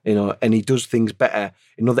Courtois, you know, and he does things better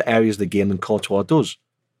in other areas of the game than Courtois does.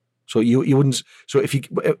 So you wouldn't. So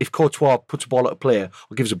if Courtois puts a ball at a player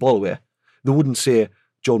or gives a ball away, they wouldn't say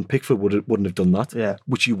Jordan Pickford wouldn't have done that. Yeah,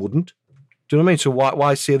 which you wouldn't. Do you know what I mean? So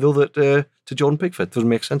why say the other to Jordan Pickford? Doesn't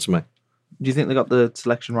make sense to me. Do you think they got the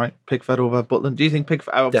selection right? Pickford over Butland? Do you think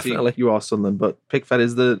Pickford? Obviously, definitely. You are Sunderland, but Pickford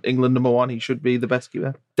is the England number one. He should be the best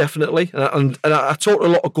keeper. Definitely. And I talk to a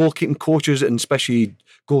lot of goalkeeping coaches, and especially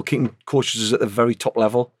goalkeeping coaches at the very top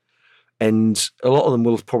level, and a lot of them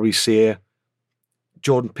will probably say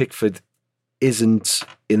Jordan Pickford isn't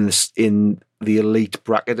in the elite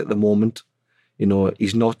bracket at the moment. You know,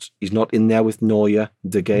 he's not in there with Neuer,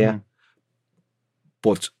 De Gea.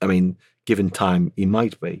 But I mean, given time, he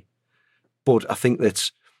might be. But I think that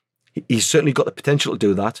he's certainly got the potential to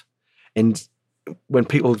do that. And when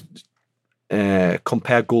people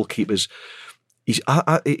compare goalkeepers,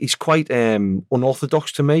 he's quite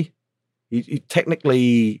unorthodox to me. He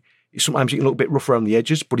technically, sometimes he can look a bit rough around the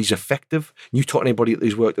edges, but he's effective. You talk to anybody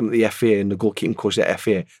who's worked at the FA and the goalkeeping coach at the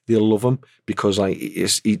FA, they'll love him because like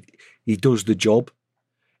he does the job.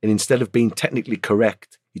 And instead of being technically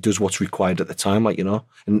correct, he does what's required at the time, like, you know.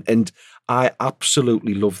 And I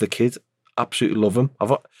absolutely love the kid. Absolutely love him.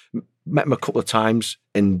 I've met him a couple of times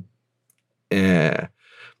and get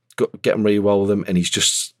him really well with him. And he's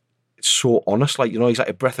just so honest. Like, you know, he's like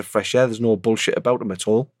a breath of fresh air. There's no bullshit about him at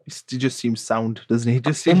all. He just seems sound, doesn't he? He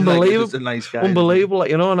just seems like he's just a nice guy. Unbelievable,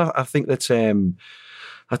 like, you know. And I think that,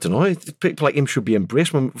 I don't know, people like him should be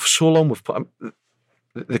embraced. For so long we've put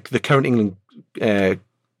the current England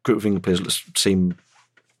group of England players seem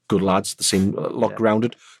good lads. They seem a lot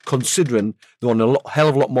grounded, considering they won hell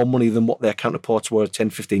of a lot more money than what their counterparts were 10,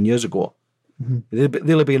 15 years ago. Mm-hmm.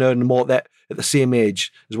 They'll have been earning more at the same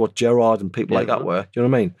age as what Gerrard and people like that were. Do you know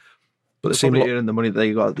what I mean? But they seem earning the money that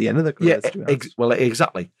they got at the end of the career. Well,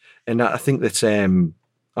 exactly. And I think that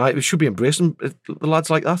we should be embracing the lads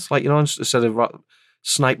like that. Like, you know, instead of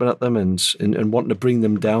sniping at them and wanting to bring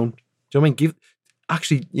them down. Do you know what I mean?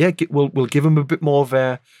 We'll give him a bit more of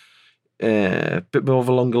a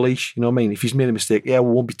longer leash. You know what I mean? If he's made a mistake, we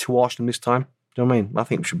won't be too harsh on him this time. Do you know what I mean? I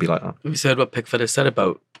think it should be like that. We said what Pickford has said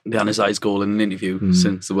about the Anazai's goal in an interview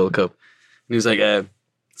since the World Cup. And he was like,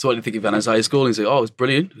 so what do you think of Anazai's goal? And he's like, oh, it was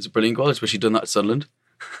brilliant. It was a brilliant goal. I wish he'd done that at Sunderland.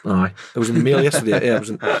 Aye. It was in the mail yesterday. Yeah, it was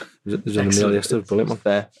in the mail yesterday. Brilliant one.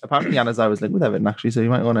 Fair. Apparently Anazai was linked with Everton, actually, so you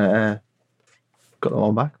might want to got them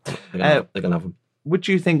on back. They're going to have him. Which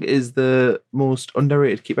do you think is the most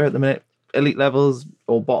underrated keeper at the minute? Elite levels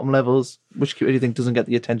or bottom levels? Which keeper do you think doesn't get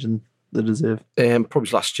the attention they deserve?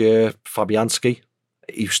 Probably last year, Fabianski.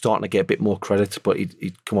 He was starting to get a bit more credit, but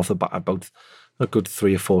he'd come off the bat about a good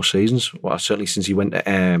 3 or 4 seasons. Well, certainly since he went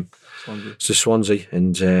to Swansea.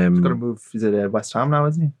 And he's got to move. He's at West Ham now,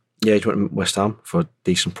 isn't he? Yeah, he went to West Ham for a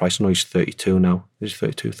decent price. I know he's 32 now. He's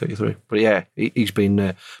 32, 33. But yeah, he's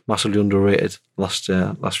been massively underrated last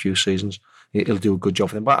few seasons. He'll do a good job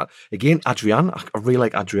for them. But again, Adrian, I really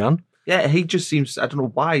like Adrian. Yeah, he just seems, I don't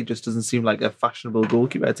know why, he just doesn't seem like a fashionable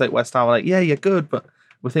goalkeeper. It's like West Ham, like, yeah, you're good, but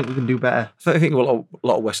we think we can do better. I think a lot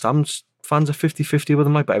of West Ham fans are 50-50 with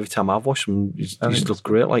him, like, but every time I've watched him, he's looked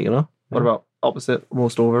great, like, you know. What about opposite,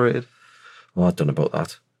 most overrated? Well, I don't know about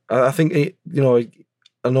that. I think, I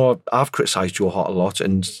know I've criticised Joe Hart a lot,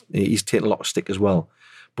 and he's taken a lot of stick as well,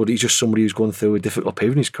 but he's just somebody who's going through a difficult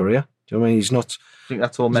period in his career. Do you know what I mean? He's not... I think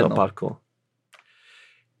that's all mental. Not a bad call.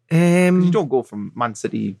 You don't go from Man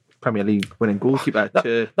City Premier League winning goalkeeper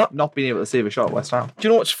to not being able to save a shot at West Ham. Do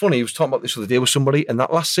you know what's funny? He was talking about this the other day with somebody, and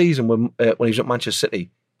that last season when he was at Manchester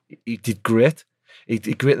City, he did great. He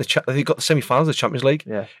did great in the he got the semi-finals of the Champions League.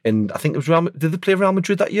 Yeah. And I think it was did they play Real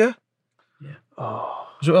Madrid that year? Yeah. Oh.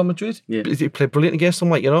 Was it Real Madrid? Yeah. He played brilliant against them,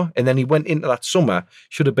 like, you know. And then he went into that summer,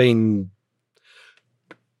 should have been...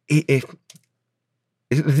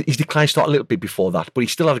 his decline started a little bit before that, but he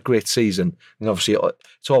still had a great season. And obviously,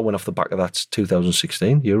 it's all went off the back of that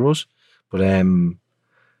 2016 Euros. But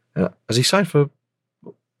has he signed for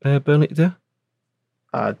Burnley today?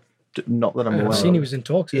 Not that I'm aware I've of. seen he was in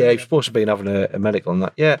talks. Yeah, he's supposed to be having a medical and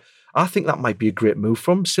that. Yeah, I think that might be a great move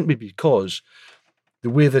from him, simply because the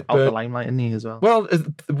way that Out the limelight, isn't he, as well? well,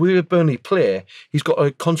 the way that Burnley play, he's got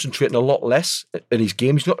to concentrate a lot less in his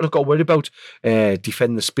game. He's not got to worry about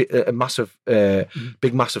defending a massive,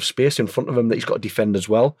 big, massive space in front of him that he's got to defend as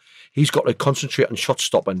well. He's got to concentrate on shot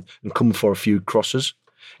stopping and coming for a few crosses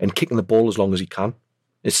and kicking the ball as long as he can.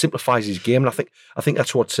 It simplifies his game, and I think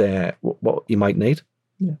that's what he might need.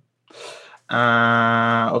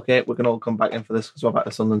 Okay, we can all come back in for this because we're back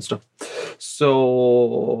to Sunderland stuff.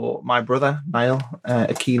 So my brother, Niall,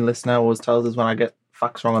 a keen listener, always tells us when I get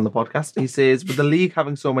facts wrong on the podcast. He says, with the league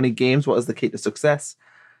having so many games, what is the key to success?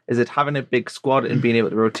 Is it having a big squad and being able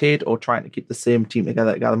to rotate, or trying to keep the same team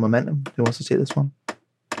together to gather momentum? Who wants to take this one?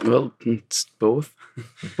 Well, it's both.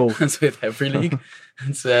 Both. That's with every league.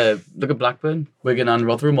 It's look at Blackburn, Wigan and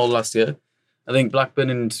Rotherham all last year. I think Blackburn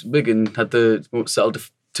and Wigan had the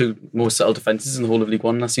two most settled defences in the whole of League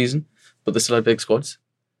One last season, but they still had big squads.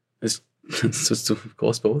 It's just, of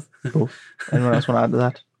course, both. Both. Anyone else want to add to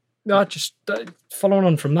that? No, just following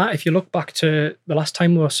on from that, if you look back to the last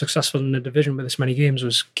time we were successful in the division with this many games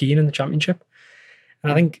was Keane in the Championship.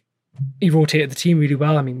 And I think he rotated the team really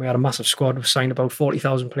well. I mean, we had a massive squad. We signed about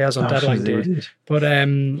 40,000 players on deadline day. But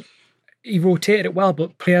he rotated it well,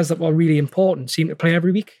 but players that were really important seemed to play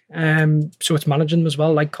every week. So it's managing them as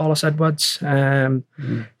well, like Carlos Edwards. Trying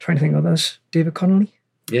to think of others. David Connolly.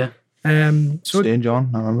 Yeah. Stain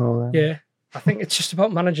John, I remember all that. Yeah. I think it's just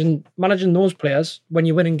about managing those players. When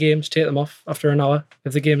you're winning games, take them off after an hour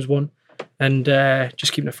if the game's won, and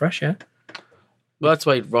just keeping it fresh, yeah. Well, that's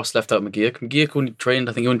why Ross left out McGeoch. McGeoch only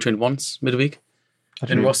trained once midweek.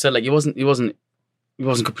 And Ross said, like, he wasn't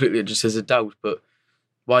completely just as a doubt, but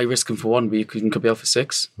why risk him for 1 week when he could be out for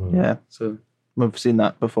 6? Yeah. So we've seen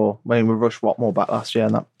that before when we rushed Watmore back last year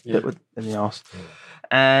and that bit in the arse.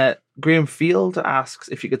 Graham Field asks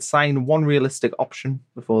if you could sign one realistic option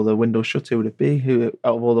before the window shuts, who would it be? Who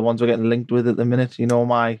out of all the ones we're getting linked with at the minute? You know,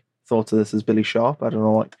 my thought of this is Billy Sharp. I don't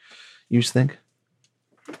know what you think.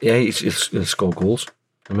 Yeah, he'll score goals.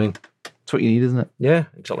 I mean, that's what you need, isn't it? Yeah,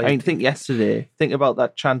 exactly. I mean, think about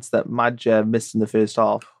that chance that Madge missed in the first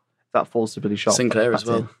half. That falls to Billy Sharp. Sinclair as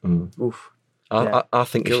well. Oof. I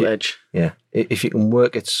think Gilt edge. Yeah, if you can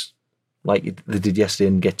work it like they did yesterday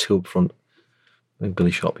and get 2 up front, I think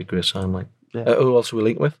Billy Sharp would be a great sign. Like, who else are we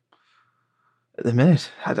linked with? At the minute,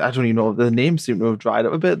 I don't even know. The names seem to have dried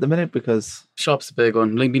up a bit at the minute because Sharp's the big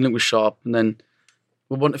one. Being linked with Sharp, and then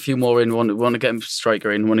we want a few more in. We want to get a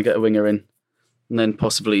striker in. We want to get a winger in, and then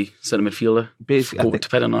possibly centre midfielder. Basically,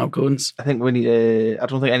 depending on outgoings. I think we need. I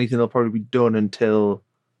don't think anything will probably be done until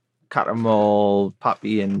Cattermole,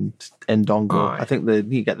 Pappy, and Ndongo. I think they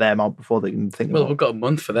need to get them out before they can think. Well, we've got a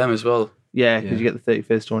month for them as well. Yeah, because you get the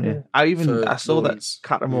 31st, don't you? I saw that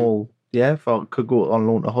Cattermole. Could go on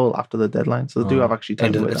loan to Hull after the deadline, so they do have actually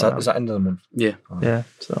time. Is that end of the month? Yeah. Yeah.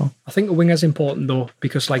 So I think a winger's important though,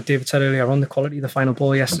 because like David said earlier on, the quality of the final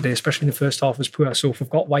ball yesterday, especially in the first half, was poor. So if we've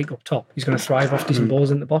got White up top, he's going to thrive off decent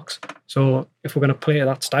balls in the box. So if we're going to play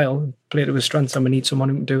that style and play to his strengths, then we need someone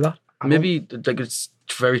who can do that. Maybe like it's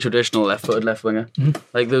very traditional left-footed left winger.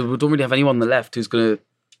 Like we don't really have anyone on the left who's going to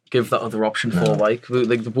give that other option for White.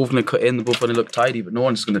 Like they're both going to cut in, they're both going to look tidy, but no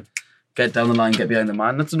one's going to get down the line, get behind the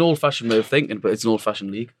man. That's an old-fashioned way of thinking, but it's an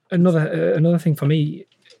old-fashioned league. Another thing for me,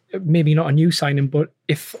 maybe not a new signing, but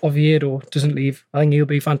if Oviedo doesn't leave, I think he'll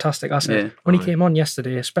be a fantastic asset. Yeah. When he came on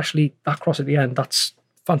yesterday, especially that cross at the end, that's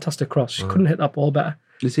fantastic cross. He couldn't hit that ball better.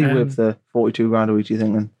 Is he worth the 42 grand a week, do you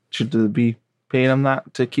think? Then should they be paying him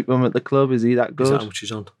that to keep him at the club? Is he that good? Is that how much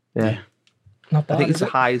he's on? Yeah. Not bad. I think he's the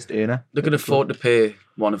highest earner. They can afford to pay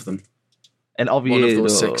one of them. And Oviedo, one of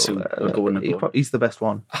those 6 who would go in the goal. He's the best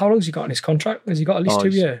one. How long's he got in his contract? Has he got at least 2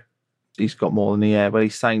 years? He's got more than a year, but he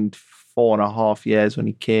signed 4.5 years when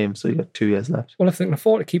he came, so he got 2 years left. Well, if they can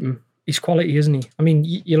afford to keep him, he's quality, isn't he? I mean,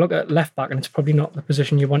 you look at left back, and it's probably not the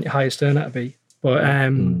position you want your highest earner to be. But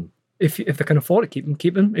if they can afford to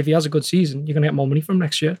keep him. If he has a good season, you're going to get more money from him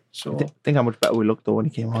next year. So think how much better we looked though when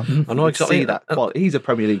he came on. I know exactly that. Well, he's a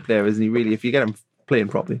Premier League player, isn't he? Really, if you get him playing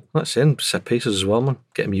properly. That's in set pieces as well, man.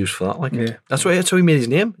 Get him used for that. Like, that's how he made his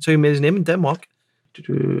name. That's how he made his name in Denmark.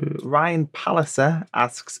 Ryan Palliser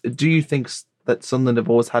asks, "Do you think that Sunderland have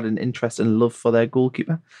always had an interest and love for their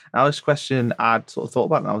goalkeeper?" Now, this question I'd sort of thought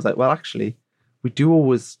about, and I was like, well, actually, we do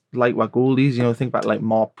always like our goalies. You know, think about like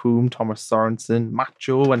Mark Poom, Thomas Sorensen,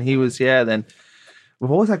 Macho when he was here. Then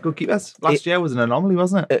We've always had good keepers. Last year was an anomaly,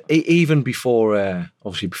 wasn't it? Even before,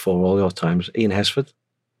 obviously before all your times, Ian Hesford,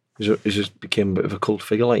 he just became a bit of a cult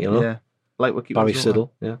figure, like, you know. Yeah. Like what keepers. Barry Siddle,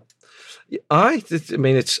 yeah. I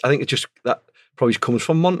think it just that probably comes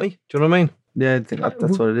from Monty. Do you know what I mean? Yeah, I think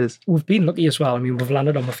that's what it is. We've been lucky as well. I mean, we've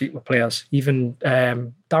landed on our feet with players. Even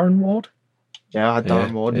Darren Ward. Yeah, I had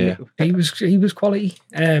Darren Ward. Yeah. He was quality.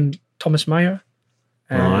 Thomas Meyer.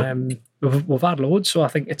 Right. We've had loads, so I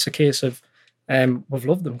think it's a case of we've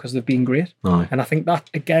loved them because they've been great. Aye. And I think that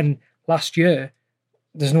again last year,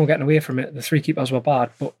 there's no getting away from it. The 3 keepers were bad,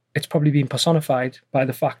 but it's probably been personified by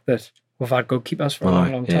the fact that we've had good keepers for a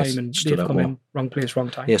long yes, time, and stood they've out come well. in wrong place, wrong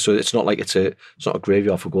time. Yeah, so it's not like it's not a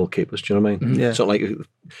graveyard for goalkeepers. Do you know what I mean? Yeah. It's not like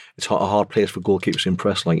it's a hard place for goalkeepers to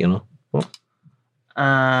impress. Like, you know. What?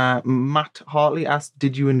 Matt Hartley asked,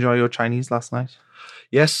 "Did you enjoy your Chinese last night?"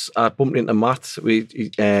 Yes, I bumped into Matt.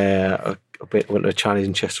 I went to a Chinese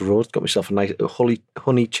in Chester Road. Got myself a nice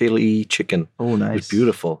honey chili chicken. Oh, nice. It was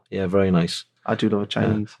beautiful. Yeah, very nice. I do love a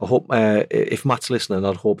Chinese. I hope if Matt's listening,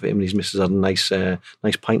 I'd hope him and his missus had a nice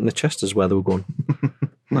pint in the Chester's where they were going.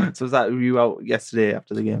 So was that you out yesterday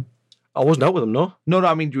after the game? I wasn't out with them, no. No,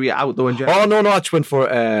 I mean, were you out though in general? Oh no, I just went for.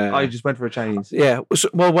 You just went for a Chinese. Yeah. So,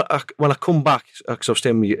 well, when I come back, because I was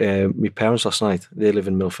staying with my parents last night. They live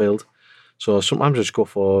in Millfield, so sometimes I just go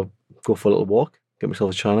for a little walk, get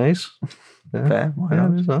myself a Chinese. Yeah. Fair. Why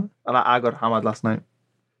not? there's that. And I got hammered last night.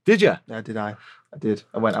 Did you? Yeah, did I? I did.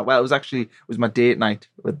 I went out. Well, it was my date night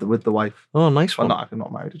with the wife. Oh, nice Well, one. I'm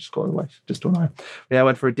not married. I just call the wife. Just don't I? Yeah, I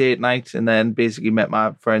went for a date night and then basically met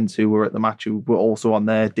my friends who were at the match who were also on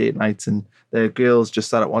their date nights, and the girls just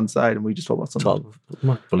sat at one side and we just talked about something.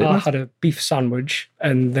 I Brilliant. had a beef sandwich,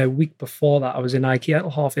 and the week before that, I was in IKEA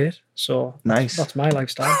till 8:30. So Nice. that's my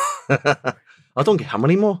lifestyle. I don't get ham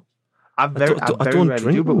anymore. I very don't rarely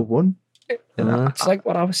drink do, but them. with one. You know, It's like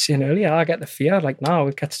what I was saying earlier. I get the fear. Like now,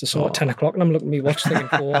 it gets to sort of 10 o'clock, and I'm looking at me watch thinking,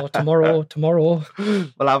 "Oh, tomorrow."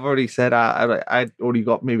 Well, I've already said I already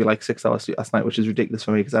got maybe like 6 hours sleep last night, which is ridiculous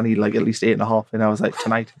for me because I need like at least 8.5. And I was like,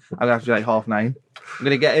 tonight I'm gonna have to be like 9:30. I'm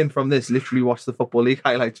gonna get in from this, literally watch the Football League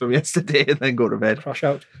highlights from yesterday, and then go to bed. Crash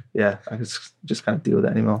out. Yeah, I just can't deal with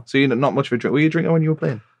it anymore. So you're not much of a drink. Were you drinking when you were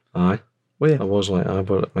playing? Aye. Were you? I was like,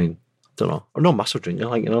 but I mean, I don't know. I'm not a massive drinker,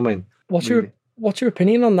 like, you know what I mean? What's Really? your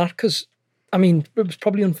opinion on that? Because I mean, it was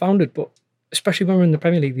probably unfounded, but especially when we were in the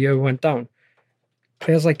Premier League the year we went down,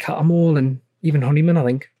 players like Catamol and even Honeyman, I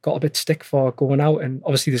think, got a bit stick for going out. And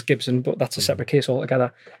obviously there's Gibson, but that's a separate case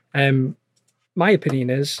altogether. My opinion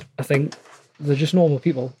is, I think they're just normal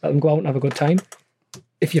people. Let them go out and have a good time.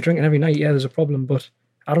 If you're drinking every night, yeah, there's a problem, but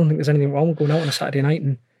I don't think there's anything wrong with going out on a Saturday night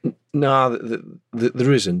and No,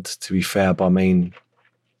 there isn't, to be fair, but I mean,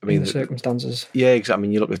 in the circumstances. yeah, exactly. I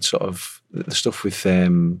mean, you look at sort of the stuff with,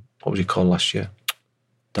 what was he called last year?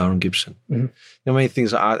 Darren Gibson. Mhm. You know, many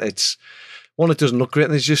things like that. It's one, it doesn't look great,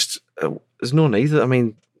 and there's just, there's no need. I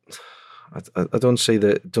mean, I don't see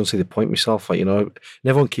the point myself. Like, you know, and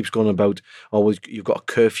everyone keeps going about, oh, well, you've got a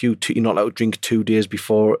curfew, you're not allowed to drink 2 days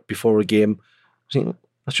before a game. I think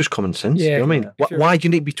that's just common sense. Yeah, you know what I mean? if you're- Why do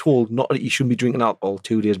you need to be told not that you shouldn't be drinking alcohol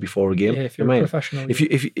 2 days before a game? Yeah, if You you're know what I a mean? professional.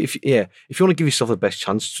 If you want to give yourself the best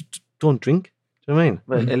chance, don't drink. Do you know what I mean?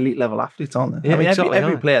 Well, elite level athletes, aren't they? Yeah, I mean, exactly,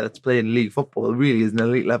 every aye. player that's playing league football really is an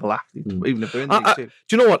elite level athlete, even if they're in the league too.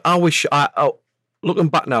 Do you know what? I wish looking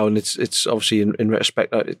back now, and it's obviously in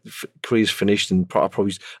retrospect, career's finished, and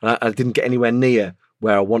I didn't get anywhere near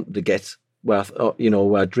where I wanted to get, where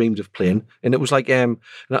where I dreamed of playing, and it was like, and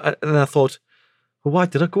I thought, well, why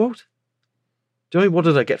did I go out? Do you know what I mean? What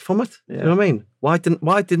did I get from it? Yeah. You know what I mean? Why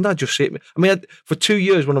didn't I just say it? I mean, for 2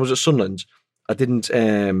 years when I was at Sunderland, I didn't.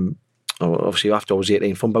 Obviously, after I was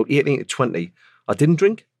 18, from about 18 to 20, I didn't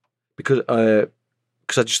drink because I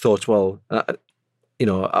just thought, well, I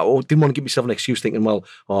didn't want to give myself an excuse, thinking, well,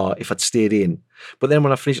 if I'd stayed in. But then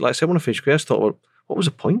when I finished, like I said, when I finished career, I thought, well, what was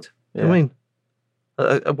the point? You know what I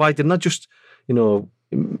mean? Why didn't I just,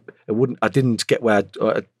 I didn't get where,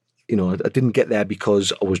 I didn't get there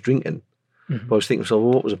because I was drinking. Mhm. But I was thinking, so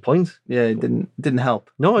what was the point? Yeah, it didn't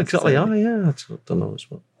help. No, exactly. necessarily. I don't know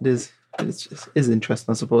as well. It is. It is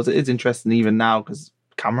interesting, I suppose. It is interesting even now because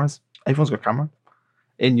cameras. Everyone's got a camera.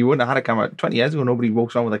 And you wouldn't have had a camera 20 years ago. Nobody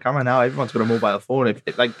walks around with a camera now. Everyone's got a mobile phone.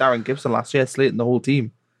 If like Darren Gibson last year, slating the whole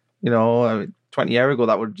team. 20 years ago,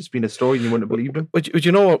 that would have just been a story and you wouldn't have believed him. Would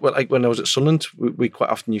you know what? Like when I was at Sunderland, we quite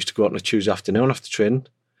often used to go out on a Tuesday afternoon after training.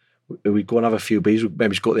 We'd go and have a few beers. We'd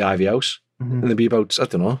maybe just go to the Ivy House, and there'd be about, I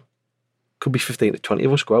don't know, could be 15 to 20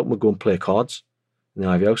 of us go out and we'd go and play cards in the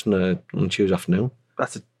Ivy House on a Tuesday afternoon.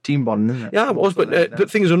 That's a team bond, isn't it? Yeah, it was. But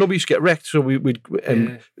things are, nobody used to get wrecked, so we'd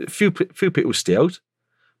a few people would stay out,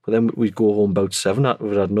 but then we'd go home about 7.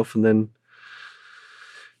 We'd had enough, and then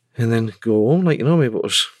and then go home. Like, maybe it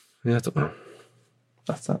was. Yeah, I don't know.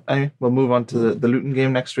 That's that. Anyway, we'll move on to the Luton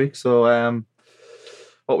game next week. So,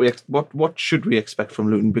 what should we expect from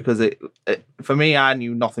Luton? Because for me, I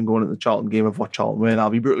knew nothing going into the Charlton game of what Charlton were. And I'll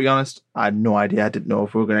be brutally honest, I had no idea. I didn't know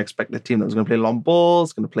if we were going to expect a team that was going to play long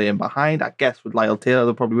balls, going to play in behind. I guess with Lyle Taylor,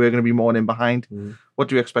 they probably were going to be more in behind. What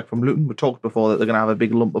do you expect from Luton? We talked before that they're going to have a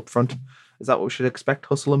big lump up front. Is that what we should expect?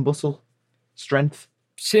 Hustle and bustle, strength.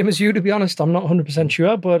 Same as you, to be honest. I'm not 100%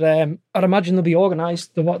 sure, but I'd imagine they'll be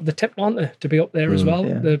organised. The tip, aren't they, to be up there as well?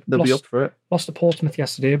 Yeah, they'll be up for it. Lost to Portsmouth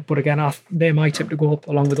yesterday, but again, they're my tip to go up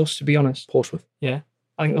along with us, to be honest. Portsmouth? Yeah,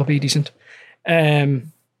 I think they'll be decent. They've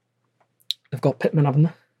got Pittman, haven't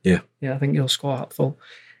they? Yeah. Yeah, I think he'll score hat full.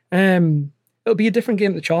 It'll be a different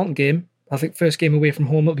game to the Charlton game. I think first game away from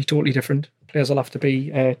home, it'll be totally different. Players will have to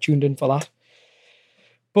be tuned in for that.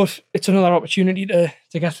 But it's another opportunity to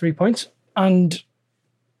get 3 points. And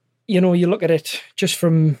you look at it just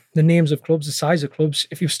from the names of clubs, the size of clubs.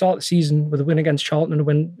 If you start the season with a win against Charlton and a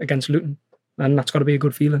win against Luton, then that's got to be a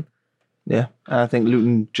good feeling. Yeah, I think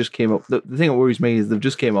Luton just came up. The thing that worries me is they've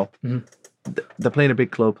just came up. They're playing a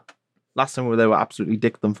big club. Last time they were absolutely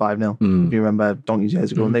dicked them 5-0. If you remember, donkeys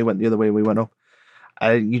years ago, and they went the other way, we went up.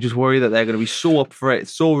 You just worry that they're going to be so up for it,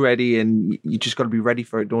 so ready, and you just got to be ready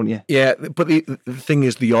for it, don't you? Yeah, but the thing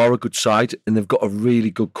is, they are a good side, and they've got a really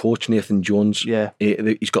good coach, Nathan Jones. Yeah.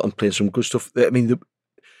 He's got them playing some good stuff. I mean,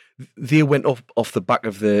 they went up off the back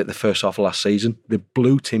of the first half of last season. They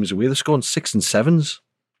blew teams away. They're scoring 6s and 7s,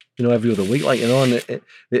 every other week, and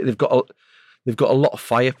they've got a lot of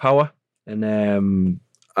firepower. And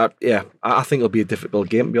I think it'll be a difficult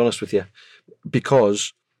game, to be honest with you,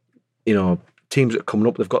 because teams that are coming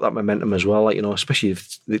up, they've got that momentum as well, especially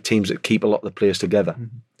if the teams that keep a lot of the players together.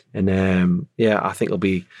 And I think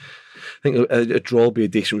a draw will be a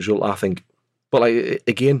decent result, I think. But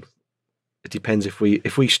again, it depends if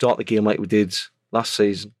we start the game like we did last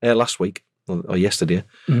week or yesterday.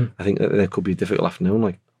 I think that there could be a difficult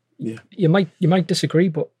afternoon. You might disagree,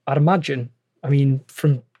 but I'd imagine,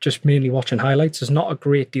 from just mainly watching highlights, there's not a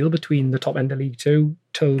great deal between the top end of League Two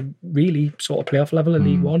till really sort of playoff level in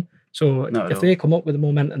League One. So if they come up with the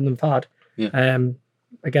momentum they've had,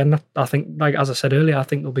 again, I think, like as I said earlier, I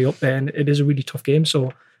think they'll be up there, and it is a really tough game.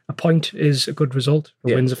 So a point is a good result.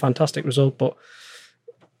 A win's a fantastic result, but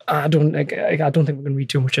I don't think we're going to read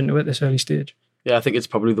too much into it this early stage. Yeah, I think it's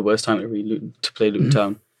probably the worst time to play Luton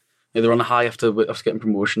Town. Yeah, they're on a high after getting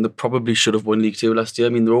promotion. They probably should have won League Two last year.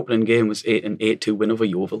 Their opening game was an 8-2 win over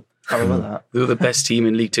Yeovil. I remember that. They were the best team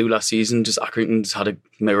in League Two last season. Just Accrington's had a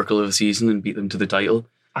miracle of a season and beat them to the title.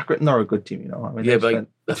 Accrington are a good team,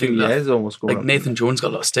 I think years almost going up. Nathan Jones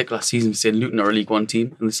got a lot of stick last season for saying Luton are a League One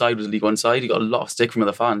team, and the side was a League One side. He got a lot of stick from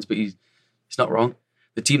other fans, but he's not wrong.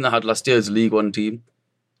 The team they had last year is a League One team,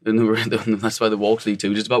 and that's why they walked League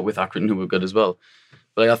Two, just about with Accrington, who were good as well.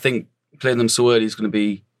 But I think playing them so early is going to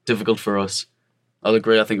be difficult for us. I'll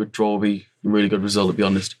agree. I think a draw will be a really good result, to be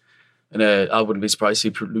honest. And I wouldn't be surprised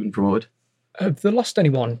to see Luton promoted. Have they lost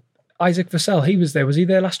anyone? Isaac Vassell, he was there. Was he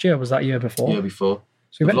there last year or was that year before? Year before.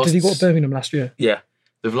 So did he go to Birmingham last year? Yeah.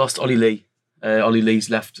 They've lost Ollie Lee. Ollie Lee's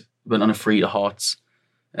left, went on a free to Hearts.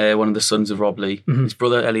 One of the sons of Rob Lee. His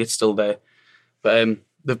brother Elliot's still there. But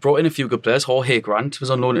they've brought in a few good players. Jorge Grant was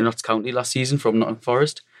on loan in Notts County last season from Nottingham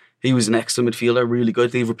Forest. He was an excellent midfielder, really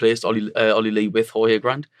good. They've replaced Ollie Lee with Jorge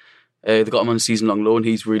Grant. They got him on a season-long loan.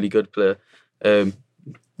 He's a really good player.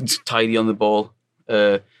 He's tidy on the ball.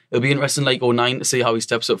 It'll be interesting, like 09, to see how he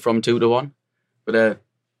steps up from 2 to 1. But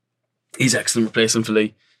he's excellent replacement for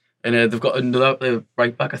Lee. And they've got another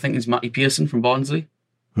right back, I think it's Matty Pearson from Barnsley.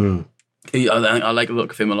 I like the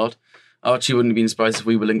look of him a lot. I actually wouldn't have been surprised if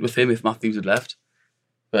we were linked with him if Matthews had left.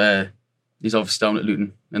 But he's obviously down at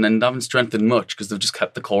Luton. And then they haven't strengthened much because they've just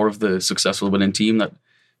kept the core of the successful winning team that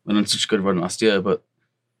went on such a good run last year. But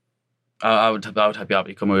I would be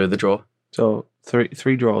happy to come away with the draw. So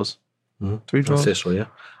three draws. 3 draws. I'd say so, yeah.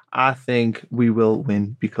 I think we will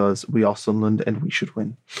win because we are Sunderland and we should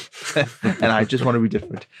win. And I just want to be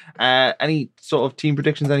different. Any sort of team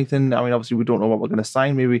predictions, anything? Obviously we don't know what we're going to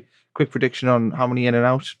sign. Maybe quick prediction on how many in and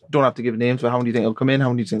out. Don't have to give names, but how many do you think will come in? How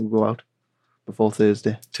many do you think will go out before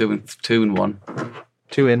Thursday? 2 and 1.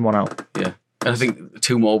 2 in, 1 out. Yeah. And I think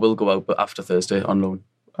 2 more will go out, but after Thursday on loan.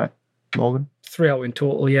 Right. Morgan? 3 out in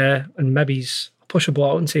total, yeah. And maybe push a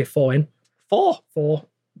ball out and say 4 in. 4? I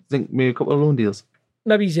think maybe a couple of loan deals.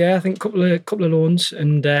 Maybe, yeah. I think a couple of loans,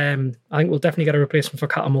 and I think we'll definitely get a replacement for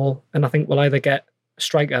Catamol, and I think we'll either get a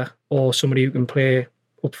striker or somebody who can play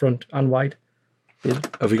up front and wide. Yeah.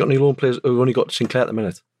 Have we got any loan players? We've only got Sinclair at the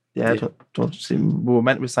minute. Yeah. Don't see. We were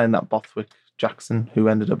meant to sign that Bothwick Jackson, who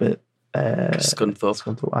ended up at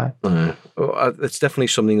Scunthorpe. Aye. It's definitely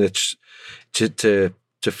something that's to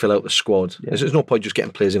fill out the squad. Yeah. There's no point just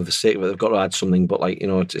getting players in for the sake of it. They've got to add something, but like, you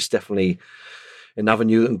know, it's definitely an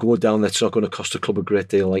avenue that can go down that's not going to cost the club a great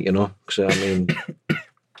deal, like, you know. So I mean,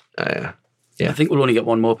 yeah. I think we'll only get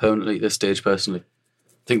one more permanently at this stage. Personally,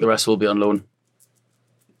 I think the rest will be on loan.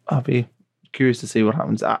 I'll be curious to see what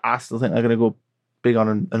happens. I still think they're going to go big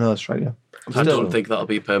on another striker. I don't think that'll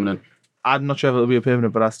be permanent. I'm not sure if it'll be a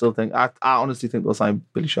permanent, but I still think I honestly think they'll sign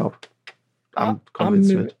Billy Sharp. I'm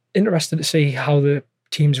convinced of it. Interested to see how the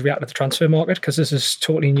teams react to the transfer market, because this is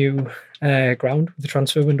totally new ground with the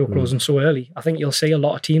transfer window closing so early. I think you'll see a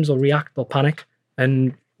lot of teams will react, they'll panic,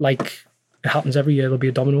 and like it happens every year, there'll be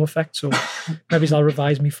a domino effect. So maybe I'll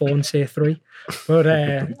revise me 4 and say 3, but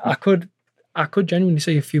I could genuinely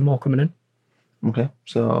see a few more coming in. Okay,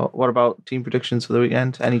 so what about team predictions for the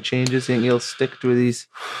weekend? Any changes? You think he'll stick to these?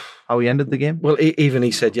 How he ended the game? Well, even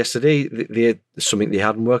he said yesterday they something they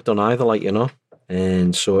hadn't worked on either, like, you know,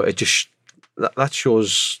 and so it just that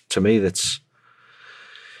shows to me that's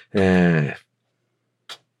you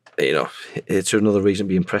know, it's another reason to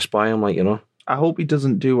be impressed by him, like, you know. I hope he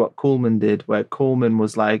doesn't do what Coleman did, where Coleman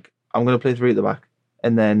was like, "I'm going to play 3 at the back,"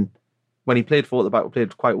 and then when he played 4 at the back, he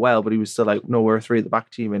played quite well, but he was still like, "No, we're a 3 at the back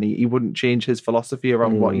team," and he wouldn't change his philosophy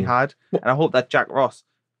around what he had. And I hope that Jack Ross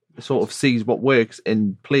sort of sees what works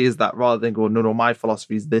and plays that rather than go, no, my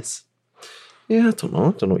philosophy is this. Yeah, I don't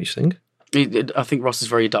know what you think. I think Ross is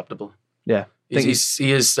very adaptable. Yeah.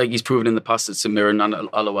 He's proven in the past at St Mirren and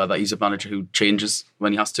Alloa that he's a manager who changes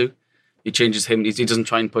when he has to. He changes him. He doesn't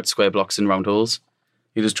try and put square blocks in round holes.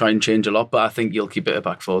 He does try and change a lot, but I think you'll keep it a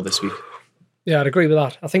back 4 this week. Yeah, I'd agree with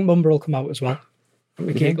that. I think Mumba will come out as well.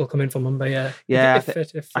 McGeek will come in for Mumba, yeah. If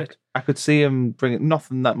fit. I could see him bringing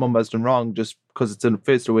nothing that Mumba's done wrong, just because it's a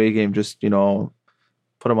first away game. Just, you know,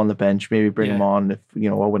 put him on the bench, maybe bring him on if, you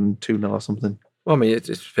know, we're winning 2-0 or something. Well, I mean, it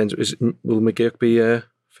depends. Will McGeek be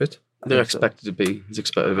fit? They're expected to be. He's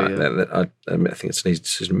expected to be. I think it's an easy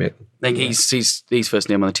decision to make. I think he's first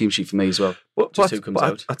name on the team sheet for me as well. Who comes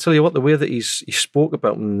out. I tell you what, the way that he spoke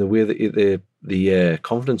about him, and the way that the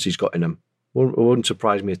confidence he's got in him, it wouldn't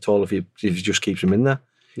surprise me at all if he just keeps him in there.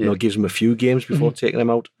 You know, gives him a few games before taking him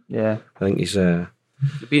out. Yeah, I think he's. It'd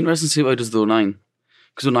be interesting to see what he does with 09,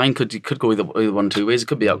 because 09 could go either 1-2 ways. It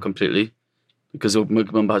could be out completely because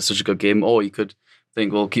Mumba had such a good game, or you could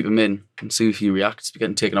think, well, keep him in and see if he reacts to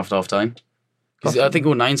getting taken off at half time. Because I think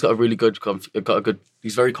 09's got a really good,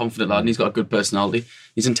 he's very confident lad, and he's got a good personality.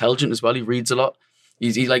 He's intelligent as well. He reads a lot. I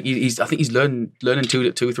think he's learning 2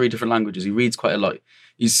 or 3 different languages. He reads quite a lot.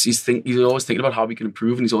 He's always thinking about how he can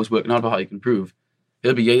improve, and he's always working hard about how he can improve.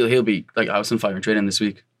 He'll be like a house on fire in training this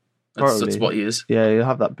week. That's what he is. Yeah, he'll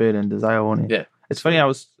have that burning desire, won't he? Yeah. It's funny, I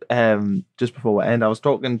was, just before we end, I was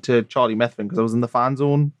talking to Charlie Methven, because I was in the fan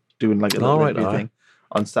zone doing like a little interview thing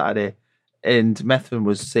on Saturday, and Methven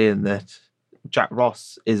was saying that Jack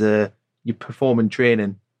Ross is you perform in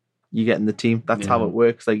training, you get in the team. That's how it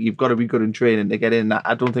works. Like, you've got to be good in training to get in.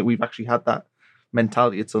 I don't think we've actually had that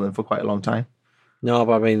mentality at Southern for quite a long time. No,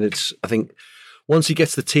 but I mean, I think once he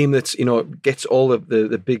gets the team that's, you know, gets all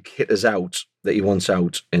the big hitters out that he wants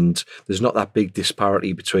out, and there's not that big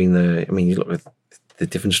disparity between you look at the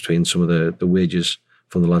difference between some of the wages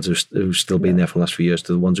from the lads who've still been there for the last few years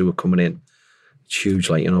to the ones who are coming in. It's huge,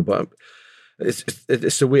 like, you know, but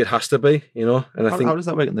it's the way it has to be, you know. And I think, how does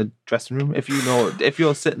that work in the dressing room? If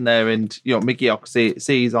you're sitting there and, you know, Mickey Ock say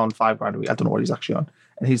he's on $5,000 a week, I don't know what he's actually on,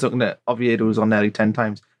 and he's looking at Oviedo who's on nearly 10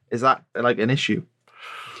 times. Is that like an issue?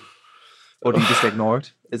 Or do you just ignore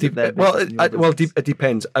it? Is it there? It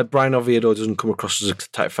depends. Brian Oviedo doesn't come across as a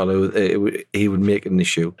type fellow he would make it an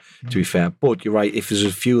issue, to be fair. But you're right, if there's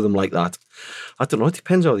a few of them like that, I don't know, it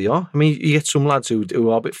depends how they are. I mean, you get some lads who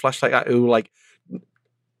are a bit flash like that, who like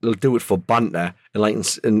they'll do it for banter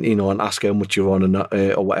and you know, and ask how much you're on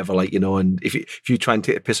or whatever, like, you know, and if you try and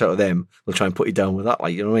take the piss out of them, they'll try and put you down with that,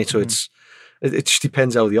 like, you know what I mean? So it just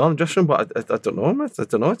depends how they are in the dressing room, but I don't know. I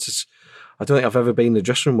don't know. I don't think I've ever been in the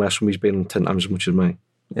dressing room where somebody's been 10 times as much as me.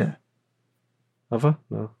 Yeah. Have I?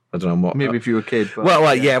 No. I don't know what. Maybe if you were a kid. But,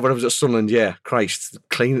 well, yeah, when I was at Sunderland, yeah. Christ.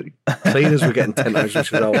 Cleaners were getting 10 times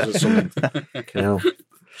as much as I was at Sunderland.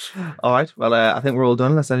 All right. Well, I think we're all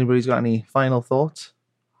done unless anybody's got any final thoughts.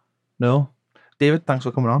 No? David, thanks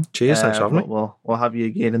for coming on. Cheers, thanks for having me. We'll have you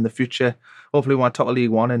again in the future. Hopefully we want to top of League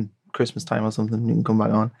One in Christmas time or something. You can come back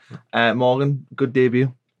on. Morgan, good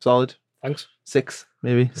debut. Solid. Thanks. 6,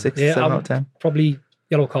 maybe. 7 out of 10. Probably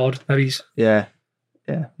yellow card, maybe. Yeah,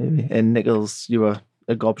 maybe. And Nichols, you were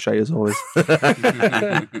a gobshite as always.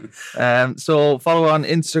 So follow on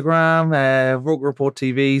Instagram, Rogue Report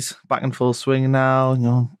TV's back in full swing now. You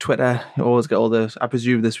know, Twitter, you always get all the. I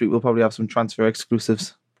presume this week we'll probably have some transfer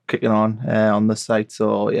exclusives kicking on the site.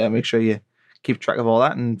 So yeah, make sure you keep track of all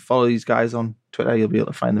that and follow these guys on Twitter. You'll be able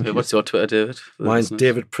to find them. Okay, what's your Twitter, David? Mine's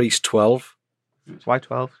David Priest 12. Why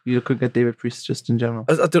 12? You couldn't get David Priest just in general.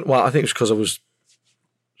 I don't. Well, I think it's because I was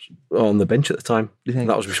on the bench at the time. You think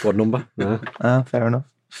that was my squad number? Yeah. Fair enough.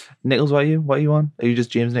 Nichols, what are you on? Are you just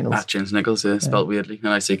James Nichols? James Nichols, spelled weirdly,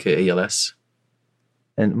 and Nickels.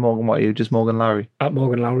 And Morgan, what are you? Just Morgan Lowry? At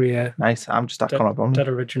Morgan Lowry, yeah. Nice. I'm just at Conor Bromley. Dead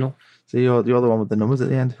original. So you're the one with the numbers at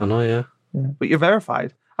the end. I know, yeah. But you're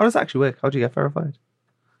verified. How does that actually work? How do you get verified?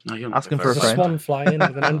 No, you're not asking for a The friend. swan fly in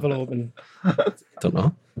with an envelope and Don't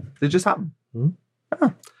know. Did it just happen?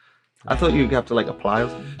 Oh. I thought you'd have to like apply or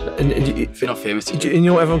something. And If you're not famous, you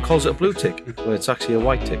know what everyone calls it a blue tick? Well, it's actually a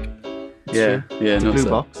white tick. yeah, It's a no, blue so.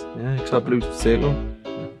 box. Yeah, It's got a blue circle.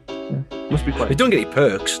 Yeah. Must be You quite. don't get any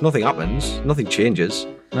perks. Nothing happens. Nothing changes. Do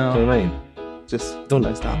you know No, what I mean? just Don't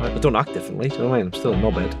nice to have I it. don't act differently. Do you know what I mean? I'm still a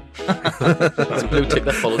knobhead. It's a blue tick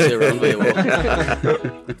that follows you around where you walk.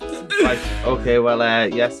 Right. Okay. Well,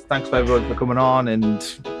 yes. Thanks for everyone for coming on, and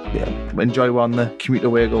yeah, enjoy on the commute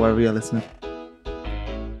away, go wherever you're listening.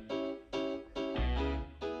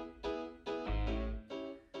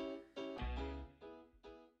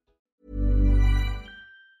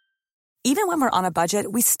 Even when we're on a budget,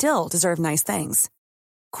 we still deserve nice things.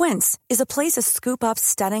 Quince is a place to scoop up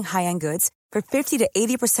stunning high-end goods for 50 to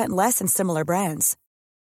 80% less than similar brands.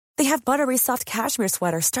 They have buttery soft cashmere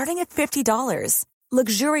sweaters starting at $50,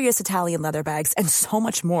 luxurious Italian leather bags, and so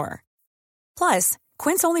much more. Plus,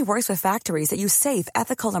 Quince only works with factories that use safe,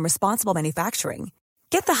 ethical, and responsible manufacturing.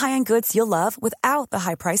 Get the high-end goods you'll love without the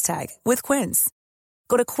high price tag with Quince.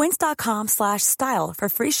 Go to quince.com/style for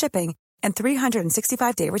free shipping and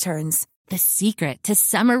 365-day returns. The secret to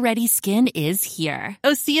summer-ready skin is here.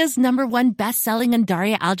 Osea's #1 best-selling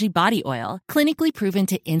Undaria Algae Body Oil, clinically proven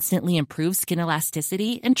to instantly improve skin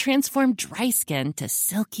elasticity and transform dry skin to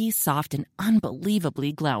silky, soft, and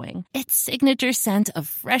unbelievably glowing. Its signature scent of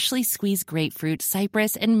freshly squeezed grapefruit,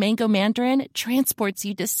 cypress, and mango mandarin transports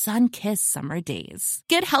you to sun-kissed summer days.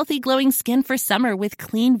 Get healthy, glowing skin for summer with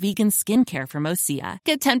clean vegan skincare from Osea.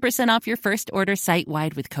 Get 10% off your first order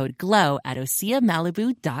site-wide with code GLOW at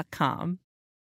OseaMalibu.com.